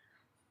fact,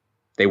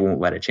 they won't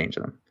let it change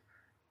them.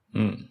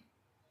 Mm.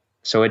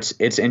 So it's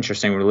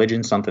interesting.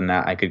 Religion's something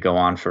that I could go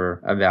on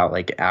for about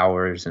like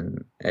hours,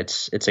 and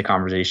it's a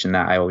conversation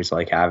that I always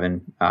like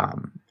having.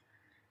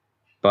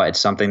 But it's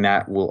something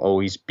that will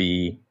always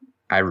be.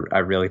 I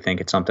really think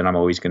it's something I'm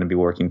always going to be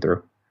working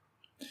through.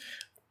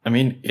 I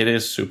mean, it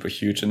is super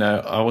huge, and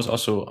I was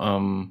also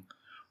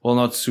well,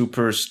 not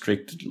super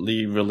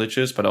strictly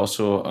religious, but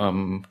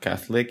also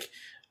Catholic.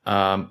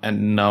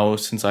 And now,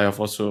 since I have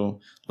also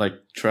like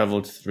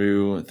traveled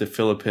through the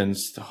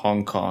Philippines,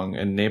 Hong Kong,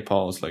 and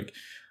Nepal, it's like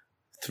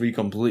three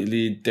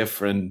completely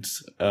different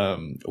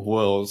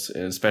worlds,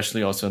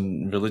 especially also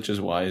religious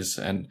wise.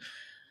 And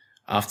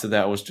after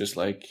that, I was just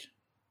like,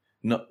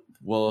 no,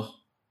 well,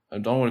 I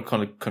don't want to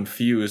call it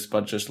confused,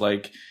 but just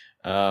like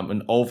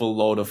an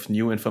overload of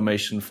new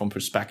information from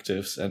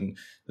perspectives, and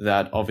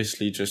that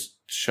obviously just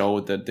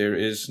showed that there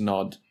is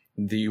not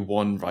the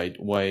one right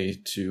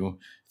way to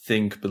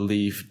think,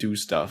 believe, do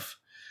stuff.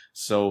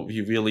 So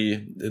you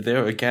really,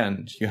 there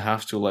again, you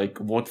have to like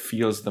what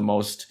feels the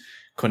most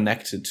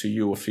connected to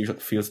you, or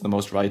feels the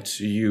most right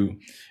to you.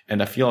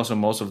 And I feel also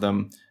most of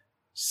them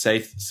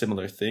say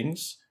similar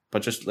things,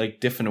 but just like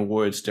different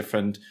words,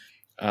 different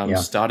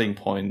starting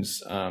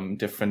points,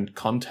 different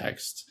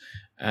contexts.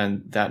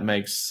 And that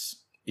makes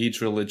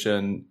each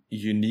religion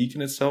unique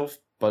in itself,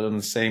 but in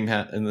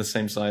the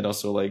same side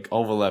also like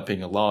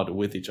overlapping a lot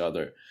with each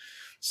other.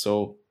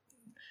 So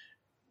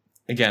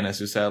again, as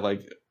you said,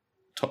 like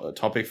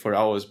topic for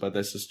hours, but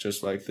this is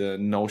just like the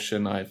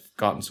notion I've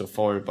gotten so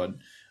far. But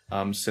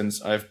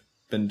since I've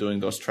been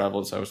doing those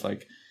travels, I was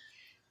like,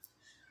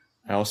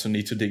 I also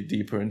need to dig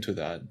deeper into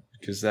that,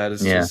 because that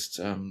is just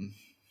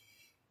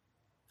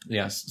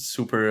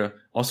super.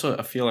 Also,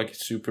 I feel like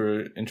it's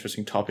super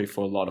interesting topic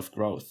for a lot of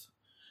growth.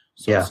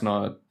 So it's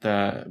not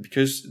that,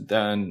 because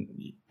then,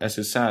 as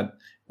you said,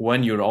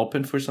 when you're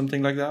open for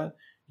something like that,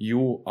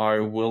 you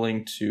are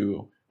willing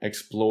to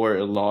explore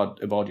a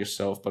lot about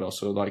yourself, but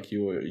also like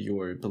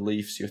your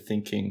beliefs, your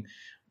thinking,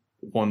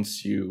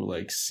 once you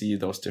like see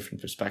those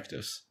different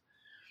perspectives.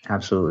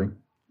 Absolutely.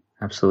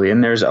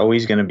 And there's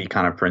always going to be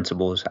kind of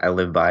principles I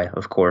live by,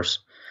 of course.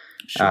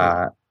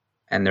 Sure.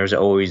 And there's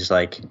always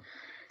like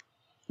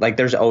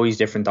there's always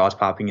different thoughts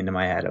popping into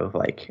my head of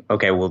like,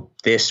 okay, well,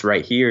 this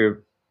right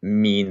here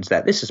means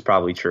that this is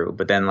probably true,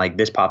 but then like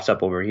this pops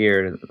up over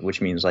here, which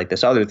means like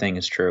this other thing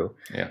is true.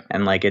 Yeah.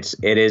 And like it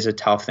is a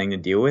tough thing to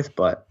deal with,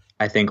 but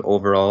I think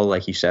overall,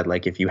 like you said,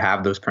 like if you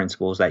have those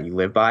principles that you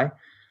live by,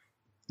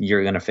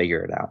 you're going to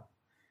figure it out.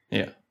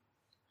 Yeah.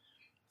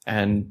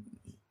 And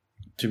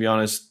to be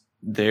honest,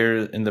 there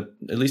in at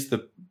least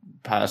the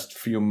past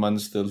few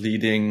months, the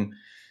leading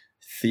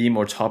theme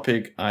or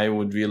topic I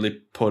would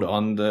really put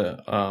on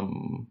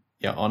on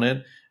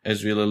it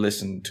is really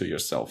listen to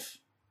yourself.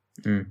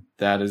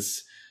 That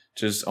is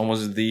just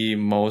almost the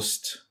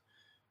most,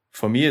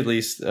 for me at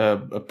least,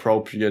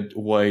 appropriate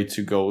way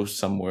to go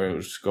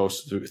somewhere, go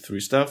through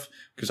stuff.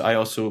 Because I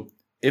also,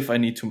 if I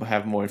need to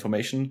have more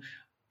information,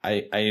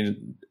 I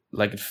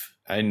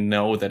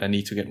know that I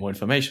need to get more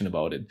information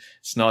about it.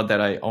 It's not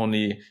that I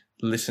only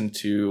listen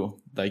to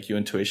like your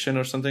intuition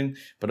or something,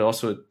 but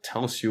also it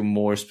tells you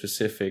more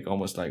specific,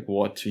 almost like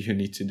what do you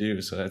need to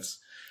do. So it's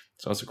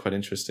also quite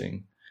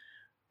interesting.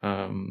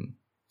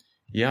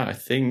 I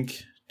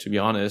think, to be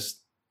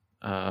honest,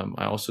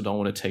 I also don't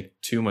want to take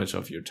too much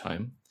of your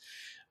time.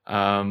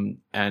 And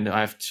I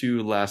have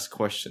two last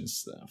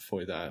questions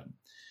for that.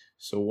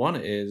 So one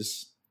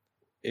is,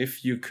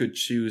 if you could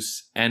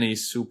choose any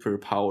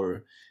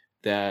superpower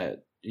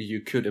that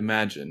you could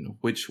imagine,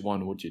 which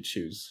one would you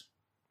choose?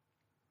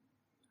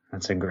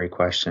 That's a great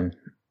question.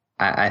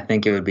 I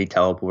think it would be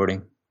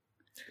teleporting.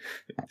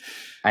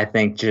 I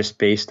think just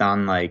based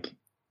on like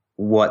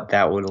what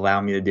that would allow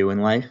me to do in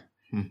life,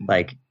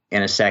 like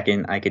in a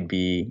second I could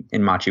be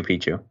in Machu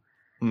Picchu.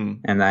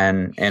 And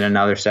then in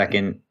another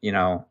second,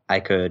 I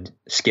could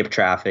skip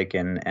traffic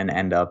and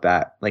end up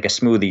at like a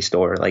smoothie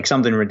store, like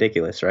something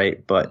ridiculous,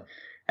 right? But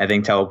I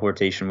think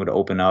teleportation would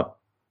open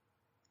up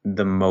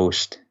the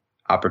most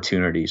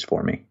opportunities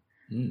for me.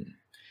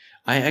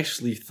 I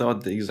actually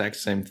thought the exact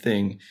same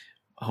thing.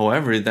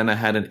 However, then I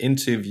had an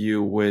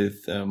interview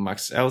with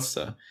Max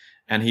Elsa,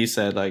 and he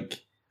said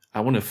like,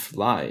 I want to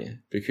fly,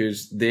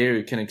 because there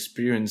you can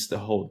experience the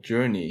whole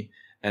journey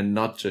and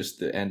not just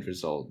the end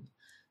result.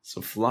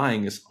 So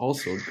flying is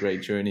also a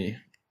great journey.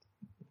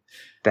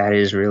 That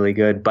is really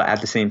good. But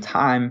at the same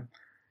time,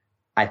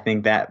 I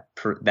think that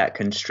that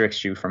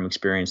constricts you from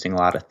experiencing a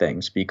lot of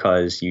things,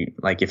 because you,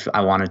 like, if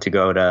I wanted to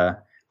go to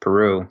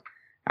Peru,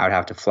 I would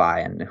have to fly,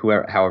 and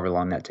however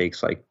long that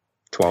takes, like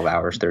 12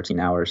 hours, 13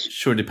 hours.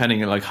 Sure,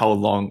 depending on like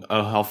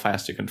how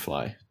fast you can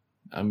fly.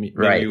 I mean,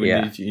 right,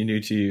 you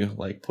need to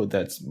like put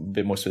that a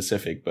bit more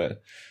specific,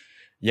 but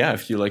yeah,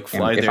 if you like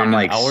fly if there I'm in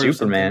like an hour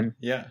Superman,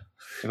 yeah.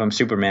 If I'm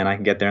Superman, I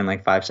can get there in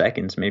like 5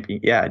 seconds, maybe.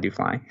 Yeah, I do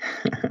fly.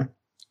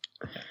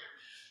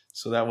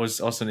 So that was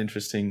also an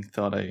interesting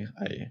thought. I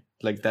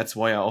like, that's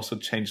why I also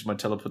changed my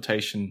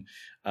teleportation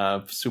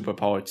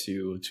superpower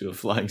to a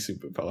flying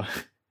superpower.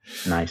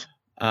 Nice.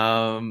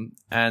 And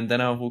then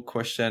I have a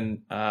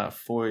question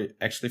for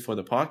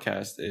the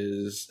podcast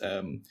is,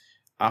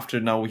 after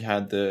now we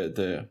had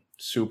the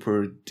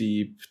super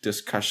deep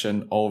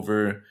discussion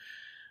over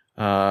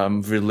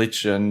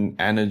religion,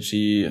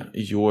 energy,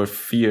 your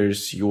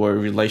fears, your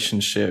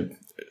relationship,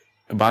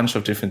 a bunch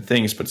of different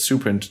things, but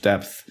super into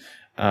depth.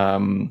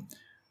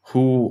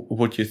 Who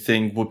would you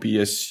think would be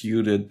a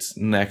suited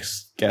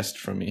next guest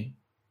for me?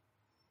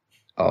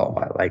 Oh,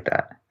 I like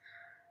that.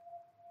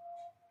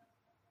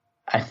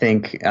 I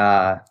think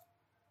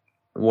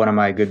one of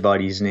my good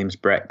buddies, name's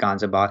Brett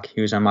Gonzabach.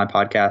 He was on my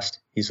podcast.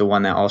 He's the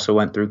one that also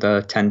went through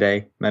the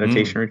 10-day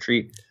meditation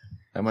retreat.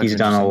 He's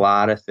done a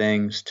lot of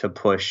things to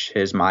push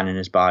his mind and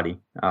his body.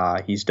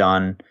 He's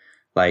done,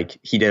 like,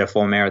 he did a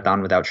full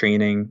marathon without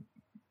training.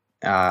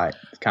 Kind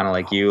of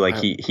like you, like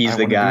he's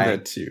the guy. Do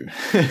that too.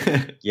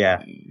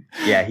 yeah.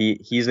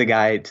 He's the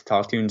guy to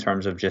talk to in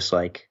terms of just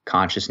like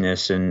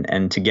consciousness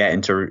and to get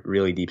into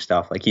really deep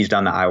stuff. Like, he's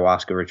done the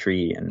ayahuasca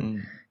retreat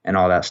and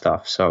all that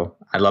stuff. So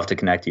I'd love to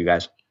connect you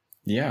guys.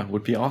 Yeah,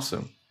 would be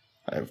awesome.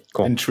 I'm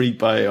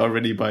intrigued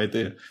already by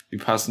the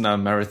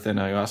Vipassana marathon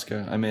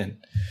ayahuasca. I'm in.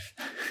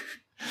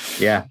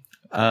 Yeah.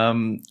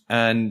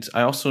 And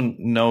I also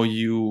know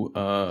you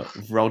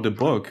wrote a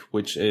book,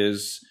 which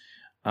is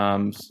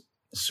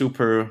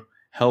super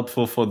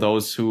helpful for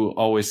those who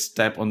always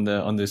step on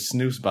the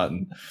snooze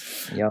button.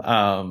 Yep.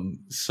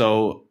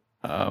 So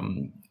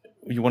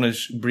you want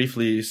to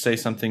briefly say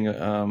something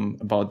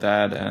about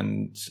that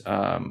and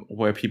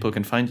where people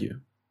can find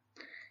you?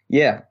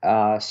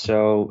 Yeah.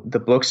 So the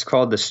book's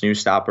called The Snooze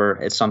Stopper.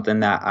 It's something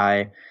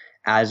that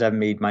as I've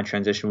made my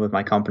transition with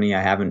my company,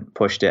 I haven't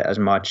pushed it as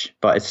much,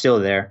 but it's still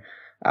there.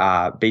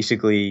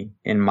 Basically,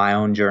 in my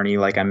own journey,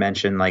 like I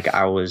mentioned, like,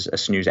 I was a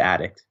snooze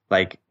addict.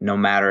 Like, no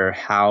matter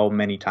how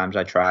many times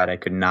I tried, I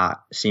could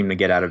not seem to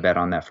get out of bed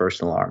on that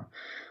first alarm.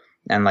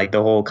 And like,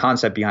 the whole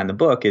concept behind the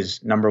book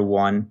is, number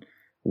one,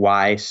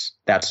 why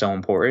that's so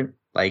important.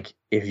 Like,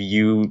 if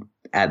you,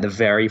 at the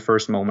very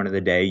first moment of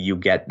the day, you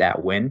get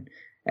that win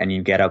and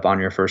you get up on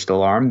your first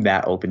alarm,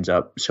 that opens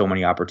up so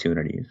many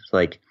opportunities.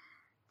 Like,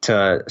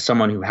 to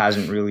someone who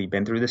hasn't really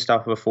been through this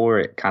stuff before,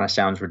 it kind of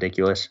sounds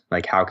ridiculous.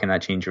 Like, how can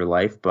that change your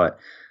life? But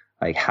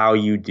like, how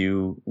you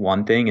do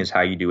one thing is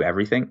how you do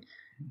everything.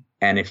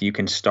 And if you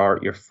can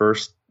start your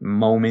first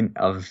moment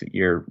of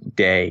your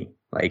day,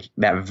 like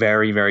that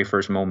very, very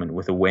first moment,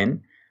 with a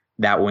win,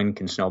 that win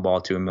can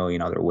snowball to a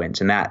million other wins.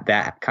 And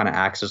that kind of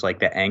acts as like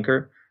the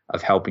anchor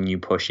of helping you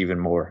push even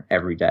more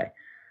every day.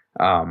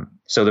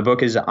 So the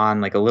book is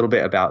on like a little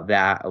bit about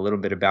that, a little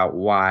bit about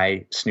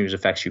why snooze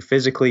affects you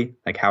physically,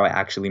 like how it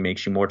actually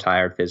makes you more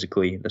tired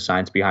physically, the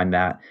science behind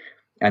that.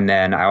 And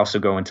then I also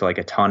go into like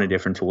a ton of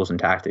different tools and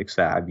tactics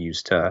that I've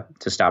used to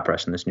stop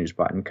pressing the snooze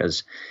button,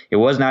 because it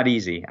was not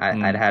easy.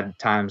 I'd had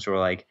times where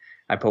like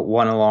I put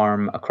one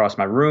alarm across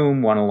my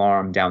room, one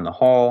alarm down the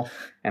hall,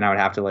 and I would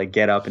have to like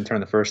get up and turn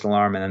the first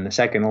alarm and then the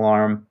second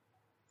alarm.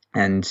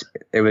 And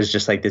it was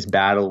just like this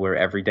battle where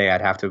every day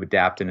I'd have to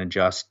adapt and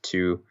adjust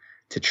to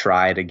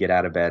try to get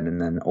out of bed. And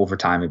then over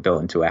time it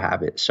built into a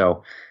habit.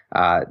 So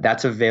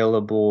that's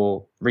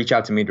available. Reach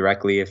out to me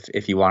directly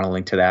if you want a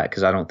link to that,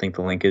 because I don't think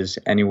the link is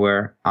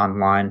anywhere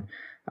online.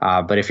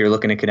 But if you're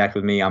looking to connect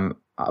with me, I'm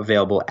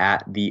available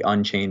at The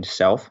Unchained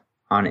Self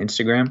on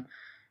Instagram.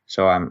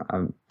 So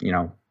I'm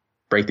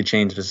break the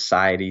chains of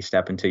society,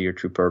 step into your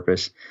true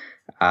purpose.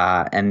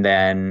 And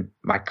then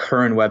my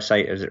current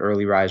website is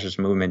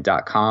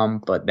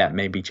earlyrisersmovement.com, but that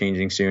may be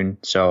changing soon.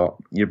 So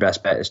your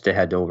best bet is to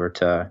head over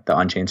to The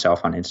Unchained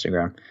Self on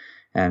Instagram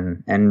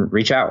and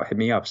reach out, hit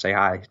me up, say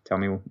hi, tell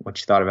me what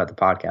you thought about the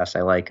podcast.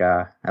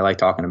 I like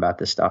talking about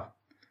this stuff.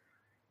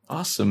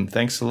 Awesome.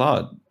 Thanks a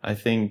lot. I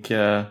think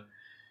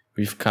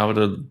we've covered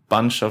a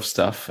bunch of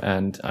stuff,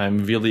 and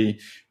I'm really,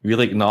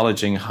 really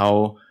acknowledging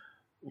how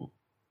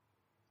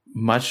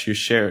much you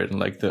shared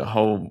and like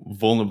how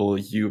vulnerable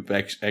you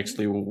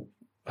actually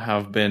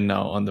have been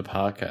now on the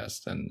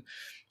podcast. And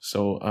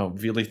so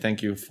really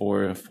thank you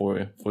for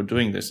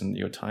doing this in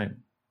your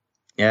time.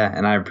 Yeah.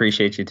 And I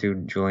appreciate you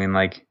too, Julian.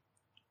 Like,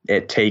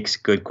 it takes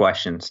good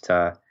questions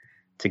to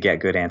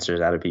get good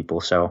answers out of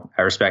people. So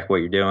I respect what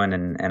you're doing,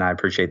 and I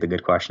appreciate the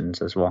good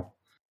questions as well.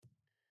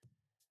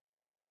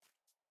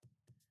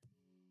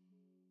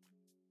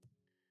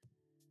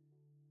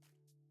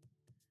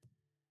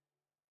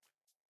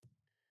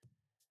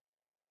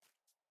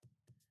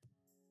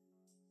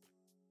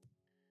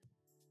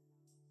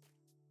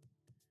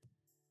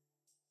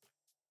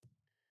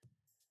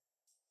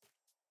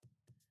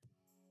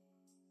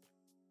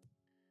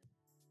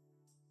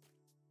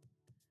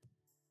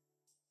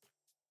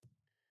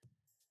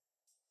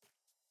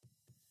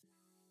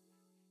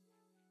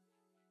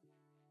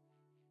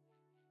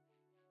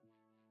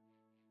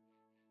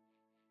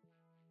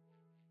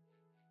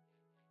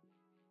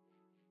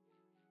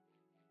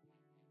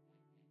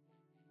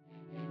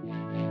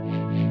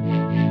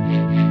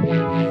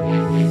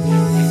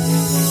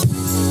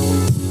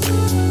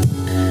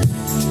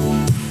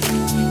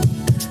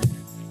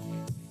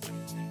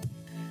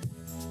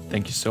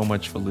 so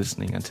much for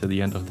listening until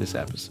the end of this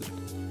episode.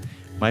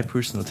 My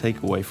personal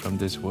takeaway from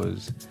this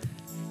was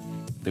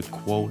the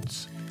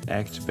quotes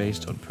act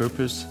based on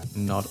purpose,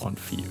 not on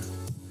fear.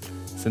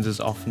 Since it's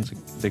often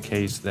the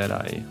case that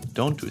I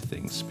don't do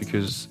things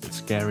because it's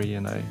scary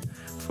and I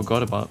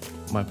forgot about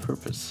my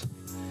purpose.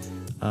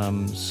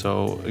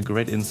 So a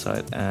great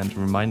insight and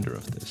reminder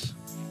of this.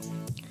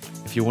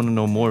 If you want to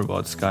know more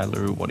about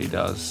Schuyler, what he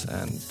does,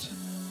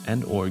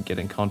 and or get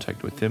in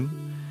contact with him,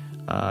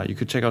 you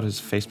could check out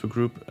his Facebook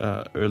group,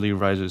 Early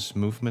Risers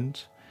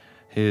Movement,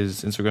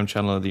 his Instagram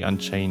channel, The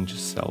Unchanged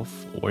Self,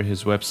 or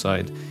his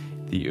website,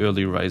 The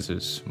Early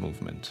Risers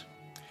Movement.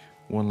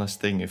 One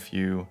last thing, if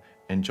you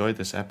enjoyed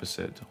this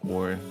episode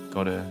or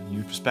got a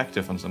new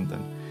perspective on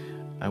something,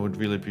 I would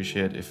really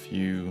appreciate if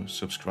you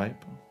subscribe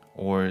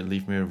or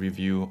leave me a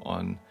review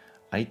on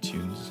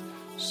iTunes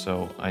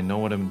so I know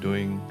what I'm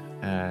doing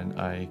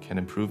and I can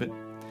improve it.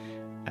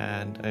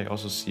 And I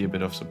also see a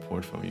bit of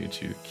support from you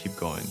to keep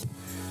going.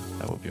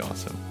 That would be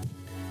awesome.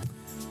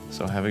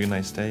 So have a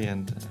nice day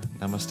and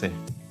namaste.